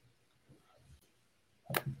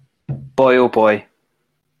 Boy, oh boy.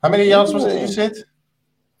 How many yards was it you said?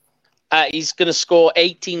 He's going to score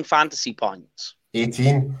 18 fantasy points.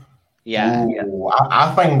 18? Yeah. Ooh,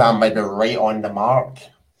 I think that might be right on the mark.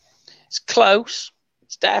 It's close.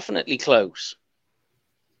 It's definitely close.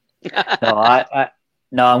 No,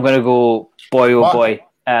 I'm going to go boy, oh boy,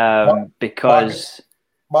 because...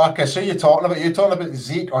 Marcus, who are you talking about? Are you talking about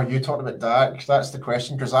Zeke or are you talking about Dak? That's the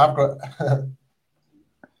question, because I've got...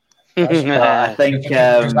 I think...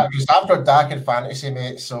 Because I've got Dak in fantasy,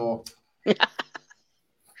 mate, so...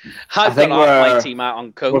 I think my team out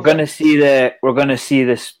on COVID. We're going to see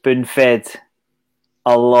the spoon fed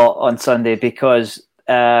a lot on Sunday because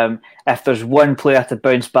if there's one player to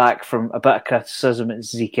bounce back from a bit of criticism, it's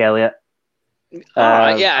Zeke Elliott.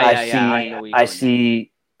 I see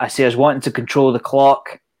us wanting to control the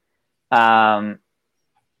clock.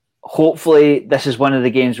 Hopefully, this is one of the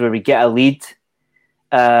games where we get a lead,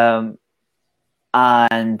 and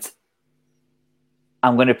I'm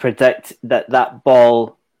going to predict that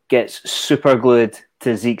ball gets super glued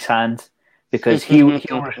to Zeke's hand because he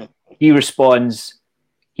responds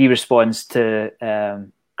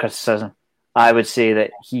to criticism. I would say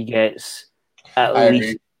that he gets at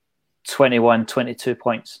least 21, 22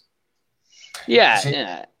 points.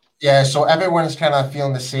 Yeah. Yeah, so everyone's kind of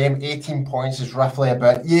feeling the same. 18 points is roughly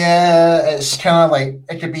about, it's kind of like,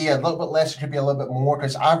 it could be a little bit less, it could be a little bit more,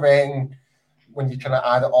 because I reckon when you kind of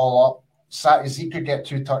add it all up, Zeke could get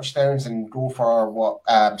 2 touchdowns and go for,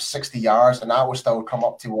 60 yards, and that would still come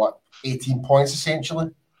up to, 18 points,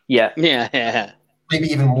 essentially? Yeah.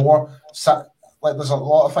 Maybe even more. So, like, there's a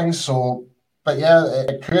lot of things, so, but yeah,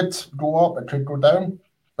 it could go up, it could go down,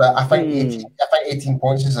 but I think 18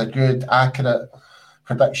 points is a good, accurate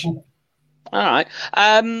prediction. All right.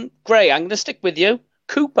 Gray, I'm going to stick with you.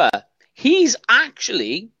 Cooper, he's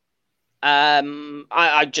actually,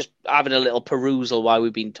 I just having a little perusal while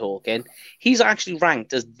we've been talking. He's actually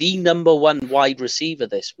ranked as the number 1 wide receiver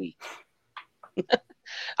this week.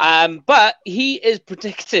 But he is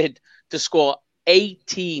predicted to score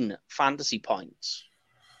 18 fantasy points.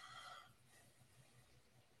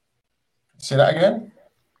 Say that again?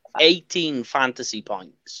 18 fantasy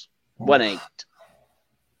points. 1-8.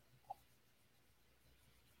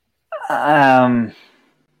 All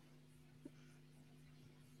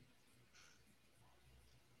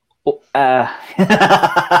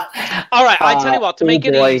right, I tell you what, to make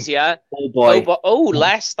it easier.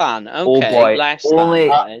 Less than. Okay, less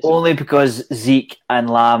than. Only because Zeke and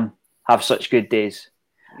Lamb have such good days.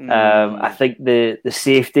 I think the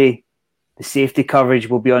safety coverage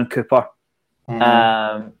will be on Cooper.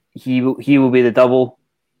 He will be the double.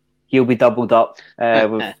 He'll be doubled up.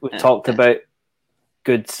 We've talked about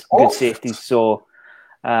good safety. So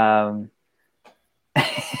I'll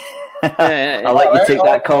let you take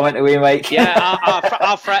that comment away, Mike. Yeah,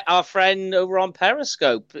 our friend over on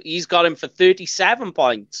Periscope, he's got him for 37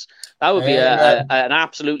 points. That would be an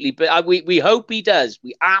absolutely. We hope he does.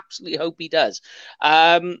 We absolutely hope he does.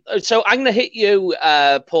 So I'm going to hit you,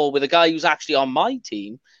 Paul, with a guy who's actually on my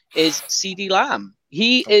team. Is CeeDee Lamb.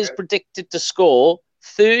 He is predicted to score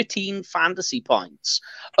 13 fantasy points.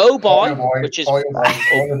 Which is boy.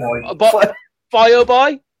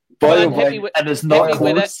 And it's not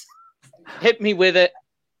close. Hit me with it.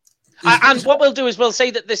 And what we'll do is we'll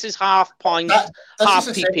say that this is half point, half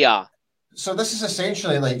PPR. So this is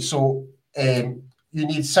essentially like, you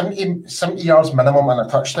need 70 yards minimum and a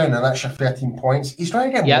touchdown, and that's your 13 points. He's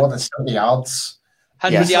trying to get more than 70 yards.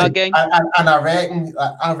 100-yard game. And I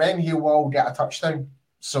reckon he will get a touchdown.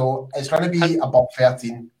 So it's going to be above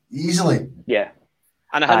 13 easily. Yeah.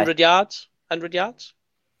 And 100 yards. 100 yards.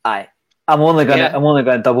 Aye. I'm only going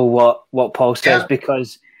to double what Paul says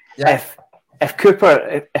because if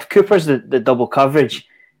Cooper's the double coverage,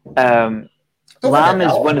 Lamb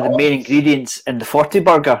is one of the main ingredients in the 40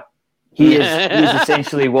 burger. He's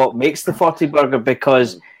essentially what makes the 40 burger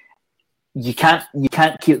because you can't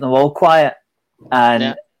keep them all quiet.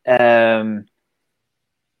 And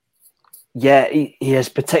he has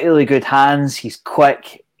particularly good hands. He's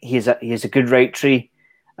quick. He has a good right tree.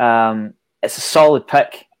 It's a solid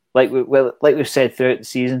pick, like we've said throughout the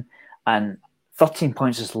season. And 13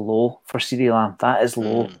 points is low for CeeDee Lamb. That is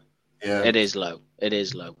low. Yeah, it is low.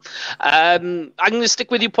 I'm going to stick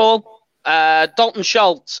with you, Paul. Dalton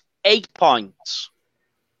Schultz, 8 points.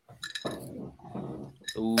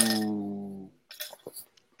 Ooh.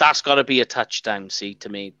 That's got to be a touchdown, to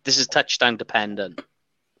me. This is touchdown dependent.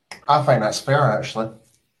 I think that's fair, actually.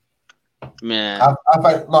 Yeah.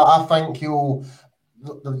 I think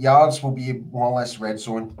the yards will be more or less red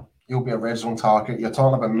zone. He'll be a red zone target. You're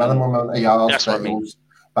talking about minimum amount of yards. That's what I mean.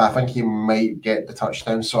 But I think he might get the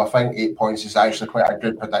touchdown. So I think 8 points is actually quite a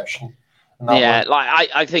good prediction. Yeah,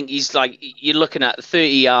 I think he's like, you're looking at a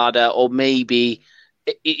 30-yarder or maybe...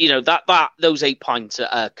 those 8 points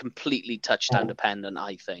are completely touchdown dependent,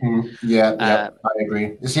 I think. I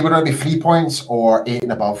agree. Is he going to be 3 points or 8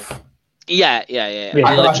 and above? Yeah.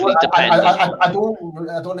 Literally depends. I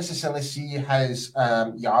don't necessarily see his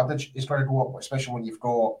yardage is going to go up, especially when you've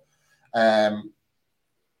got our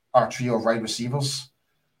trio of wide receivers.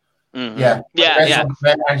 Mm-hmm.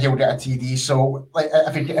 And he'll get a TD. So, like,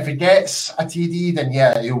 if he gets a TD, then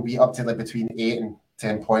he'll be up to between 8 and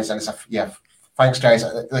 10 points, and it's thanks, guys.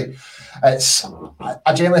 I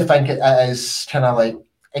generally think it is kind of like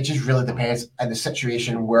it just really depends on the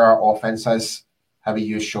situation where our offense is, how we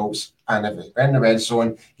use Schultz, and if we're in the red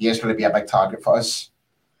zone, he is going to be a big target for us.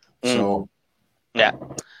 So, yeah,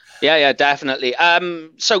 definitely.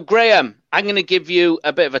 So Graham, I'm going to give you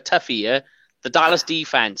a bit of a toughie here. The Dallas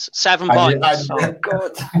defense, 7 points. Oh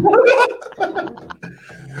God!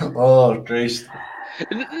 Oh Christ!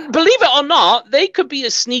 Believe it or not, they could be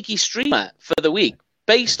a sneaky streamer for the week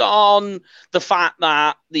based on the fact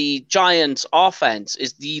that the Giants' offense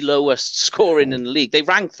is the lowest scoring in the league. They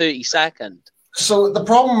rank 32nd. So the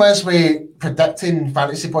problem is with predicting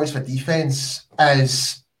fantasy points for defense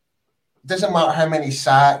is doesn't matter how many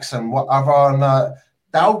sacks and whatever, and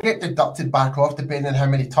they'll get deducted back off depending on how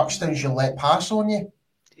many touchdowns you let pass on you.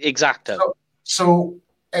 Exactly. So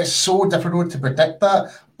it's so difficult to predict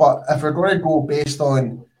that. But if we're going to go based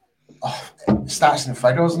on stats and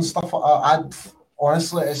figures and stuff like that,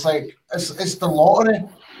 honestly, it's like it's the lottery.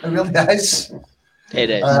 It really is. It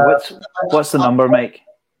is. What's the number, Mike?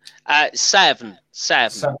 7.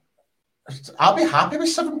 I'll be happy with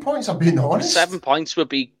 7 points. I'm being honest. 7 points would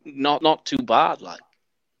be not too bad. Like,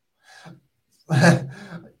 I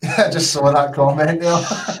just saw that comment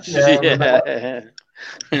there.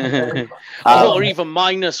 Or even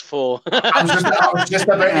 -4. I was just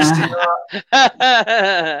about to say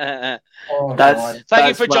that. Thank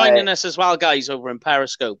you for joining us as well, guys, over in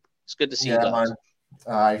Periscope. It's good to see you guys. Man.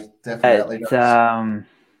 Aye, definitely.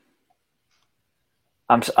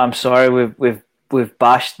 I'm sorry we've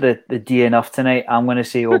bashed the D enough tonight. I'm going to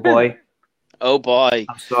say, oh boy. Oh boy.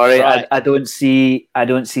 I'm sorry. Right. I don't see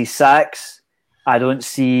sacks. I don't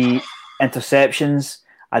see interceptions.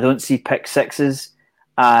 I don't see pick sixes.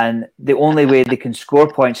 And the only way they can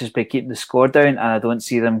score points is by keeping the score down, and I don't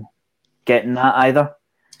see them getting that either.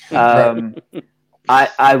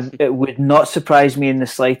 It would not surprise me in the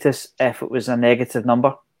slightest if it was a negative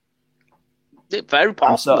number. Very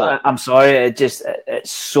possible. I'm sorry.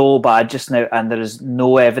 It's so bad just now, and there is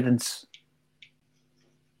no evidence.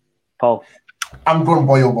 Paul, I'm going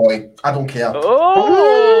boy, oh boy. I don't care.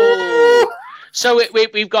 Oh. So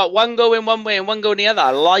we've got one going one way and one going the other.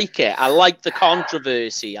 I like it. I like the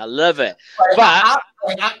controversy. I love it. But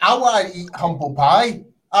I want to eat humble pie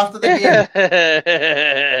after the game.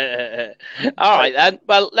 All right, then.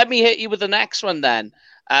 Well, let me hit you with the next one then.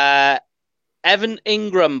 Evan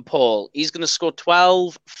Ingram, Paul. He's going to score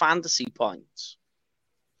 12 fantasy points.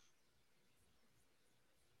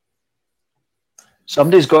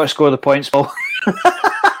 Somebody's got to score the points, Paul.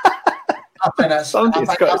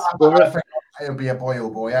 Somebody's got to score it. It'll be a boy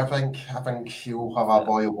oh boy. I think he'll have a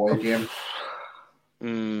boy oh boy game.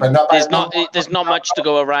 But there's not much to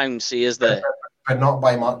go around, see, is there? But not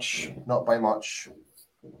by much. Not by much.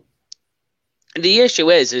 The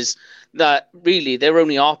issue is that really their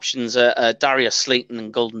only options are Darius Slayton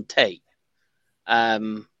and Golden Tate.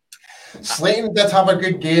 Slayton did have a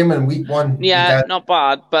good game in week 1. Yeah, not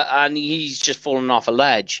bad, and he's just fallen off a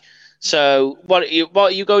ledge. So what are you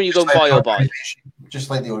going? You go boy or boy?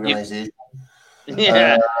 Just like the organisation.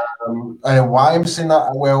 Yeah. Why I'm saying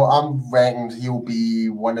that? Well, I'm reckoning he'll be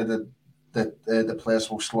one of the players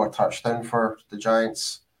who'll score a touchdown for the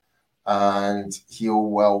Giants, and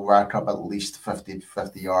will rack up at least 50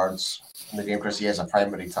 yards in the game because he has a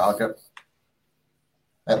primary target.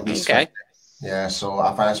 At least. Okay. 50. Yeah, so I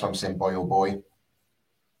think that's what I'm saying. Boy, oh boy.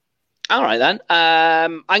 All right then.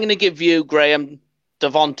 I'm going to give you, Graham,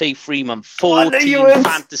 Devontae Freeman 14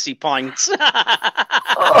 fantasy points.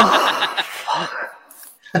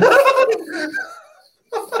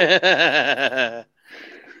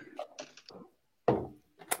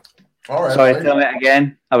 All right, sorry, tell me it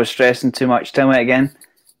again. I was stressing too much. Tell me it again.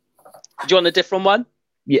 Do you want a different one?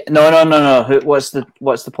 Yeah. No. What's the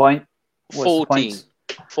point? What's 14.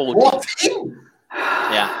 14?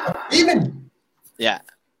 Yeah. Even? Yeah.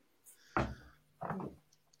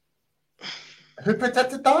 Who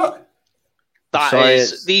predicted that?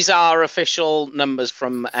 These are official numbers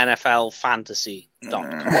from NFL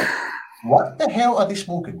Fantasy.com. What the hell are they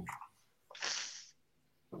smoking?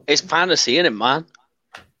 It's fantasy, isn't it, man?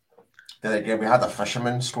 Again, we had a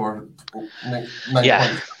fisherman score.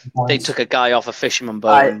 Yeah, they took a guy off a fisherman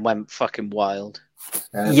boat and went fucking wild.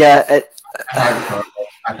 Yeah, I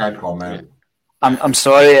can't comment. I'm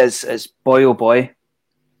sorry, it's boy oh boy.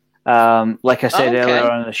 Like I said earlier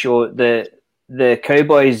on the show, the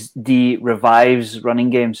Cowboys D revives running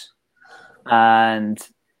games, and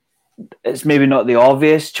it's maybe not the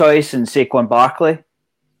obvious choice in Saquon Barkley,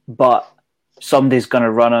 but somebody's going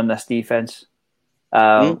to run on this defense.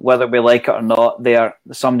 Whether we like it or not,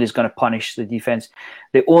 somebody's going to punish the defense.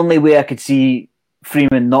 The only way I could see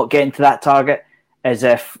Freeman not getting to that target is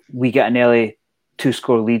if we get an early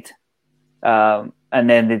 2-score lead, and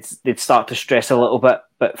then they'd start to stress a little bit.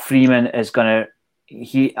 But Freeman is going to.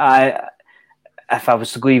 If I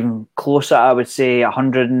was to go even closer, I would say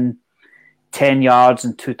 110 yards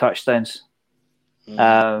and 2 touchdowns.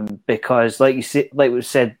 Because, like we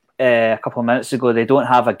said a couple of minutes ago, they don't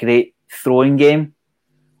have a great throwing game.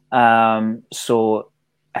 So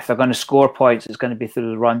if they're going to score points, it's going to be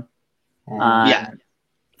through the run.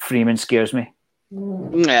 Freeman scares me.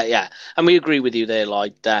 Yeah, and we agree with you there,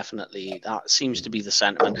 Lloyd. Definitely, that seems to be the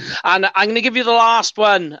sentiment. And I'm going to give you the last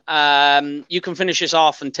one. You can finish this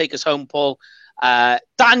off and take us home, Paul.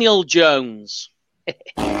 Daniel Jones.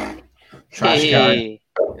 Trash guy.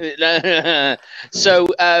 So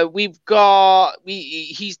we've got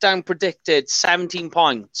he's down predicted 17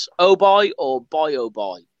 points. Oh boy or boy oh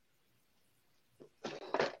boy? I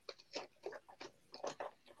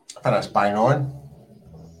think that's bang on.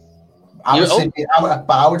 I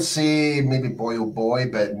would say maybe boy oh boy,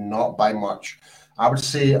 but not by much. I would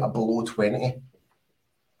say a below 20.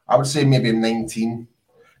 I would say maybe 19,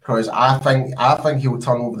 because I think he'll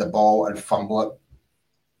turn over the ball and fumble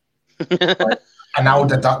it. Right? And I would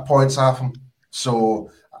deduct points off him.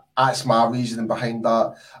 So that's my reasoning behind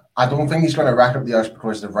that. I don't think he's going to rack up the yards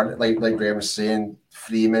because the run, like Graham was saying,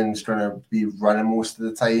 Freeman's going to be running most of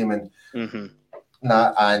the time, and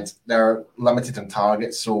and they're limited in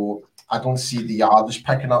targets. So I don't see the yardage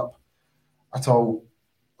picking up at all.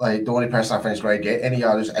 Like, the only person I think is going to get any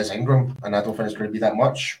yardage is Ingram, and I don't think it's going to be that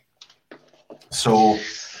much. So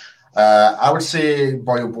I would say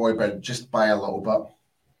boy oh boy, but just by a little bit.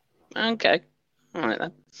 Okay. All right,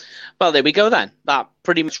 then. Well, there we go, then. That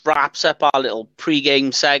pretty much wraps up our little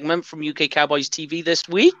pre-game segment from UK Cowboys TV this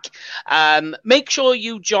week. Make sure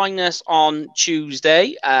you join us on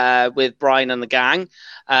Tuesday with Brian and the gang.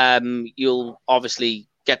 You'll obviously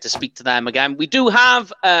get to speak to them again. We do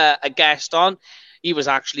have a guest on. He was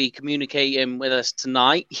actually communicating with us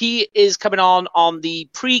tonight. He is coming on the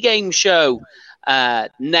pre-game show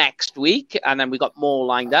next week, and then we got more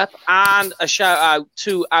lined up. And a shout out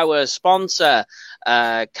to our sponsor,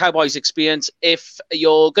 Cowboys Experience. If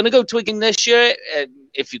you're going to go to a game this year,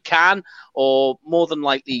 if you can, or more than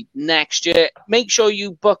likely next year, make sure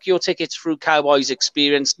you book your tickets through Cowboys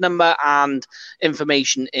Experience. Number and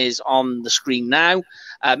information is on the screen now.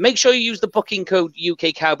 Make sure you use the booking code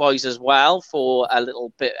UK Cowboys as well for a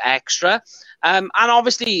little bit extra. And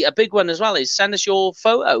obviously, a big one as well is send us your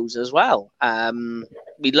photos as well.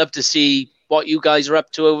 We'd love to see what you guys are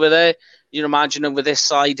up to over there. You can imagine over this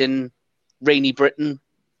side in rainy Britain,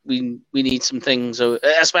 we need some things,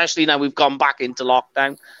 especially now we've gone back into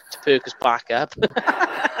lockdown to perk us back up.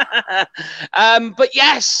 But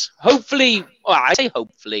yes, hopefully, well, I say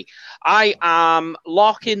hopefully, I am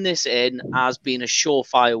locking this in as being a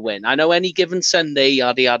surefire win. I know any given Sunday,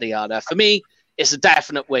 yada, yada, yada. For me, it's a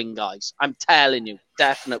definite win, guys. I'm telling you,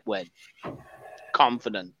 definite win.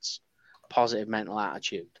 Confidence, positive mental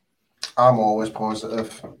attitude. I'm always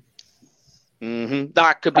positive.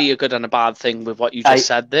 That could be a good and a bad thing with what you just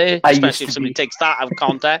said there, especially if somebody takes that out of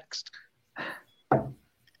context.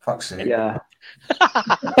 Fuck's sake. Yeah.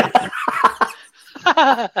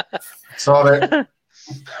 Sorry.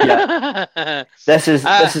 Yeah. This is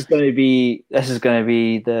going to be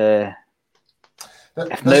the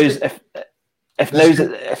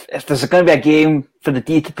if there's going to be a game for the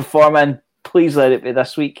D to perform in, please let it be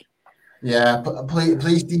this week. Yeah,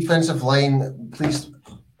 please defensive line, please.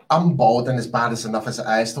 I'm bald and as bad as enough as it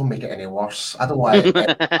is. Don't make it any worse. I don't want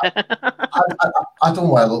I don't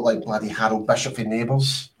want to look like bloody Harold Bishop in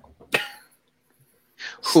Neighbours.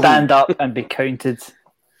 Stand up and be counted,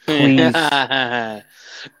 please.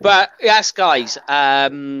 But yes, guys,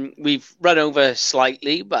 we've run over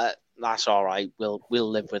slightly, but that's all right. We'll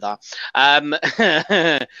live with that.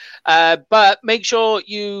 But make sure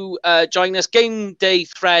you join us. Game day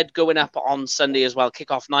thread going up on Sunday as well. Kick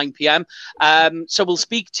off 9 p.m. So we'll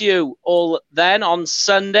speak to you all then on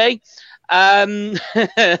Sunday. But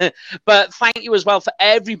thank you as well for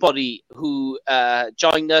everybody who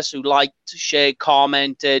joined us, who liked, shared,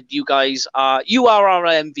 commented. You guys are our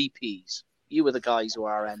MVPs. You were the guys who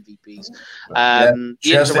are our MVPs. The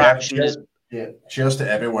interaction is. Yeah, cheers to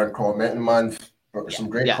everyone commenting, man. Some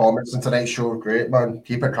great comments in tonight's show. Great, man.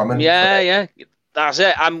 Keep it coming. Yeah. That's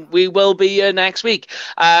it. We will be here next week.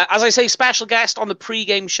 As I say, special guest on the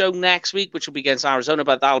pre-game show next week, which will be against Arizona,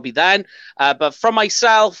 but that'll be then. But from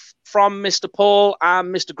myself, from Mr. Paul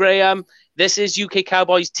and Mr. Graham, this is UK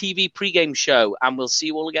Cowboys TV pre-game show, and we'll see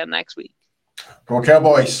you all again next week. Go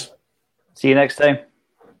Cowboys. See you next time.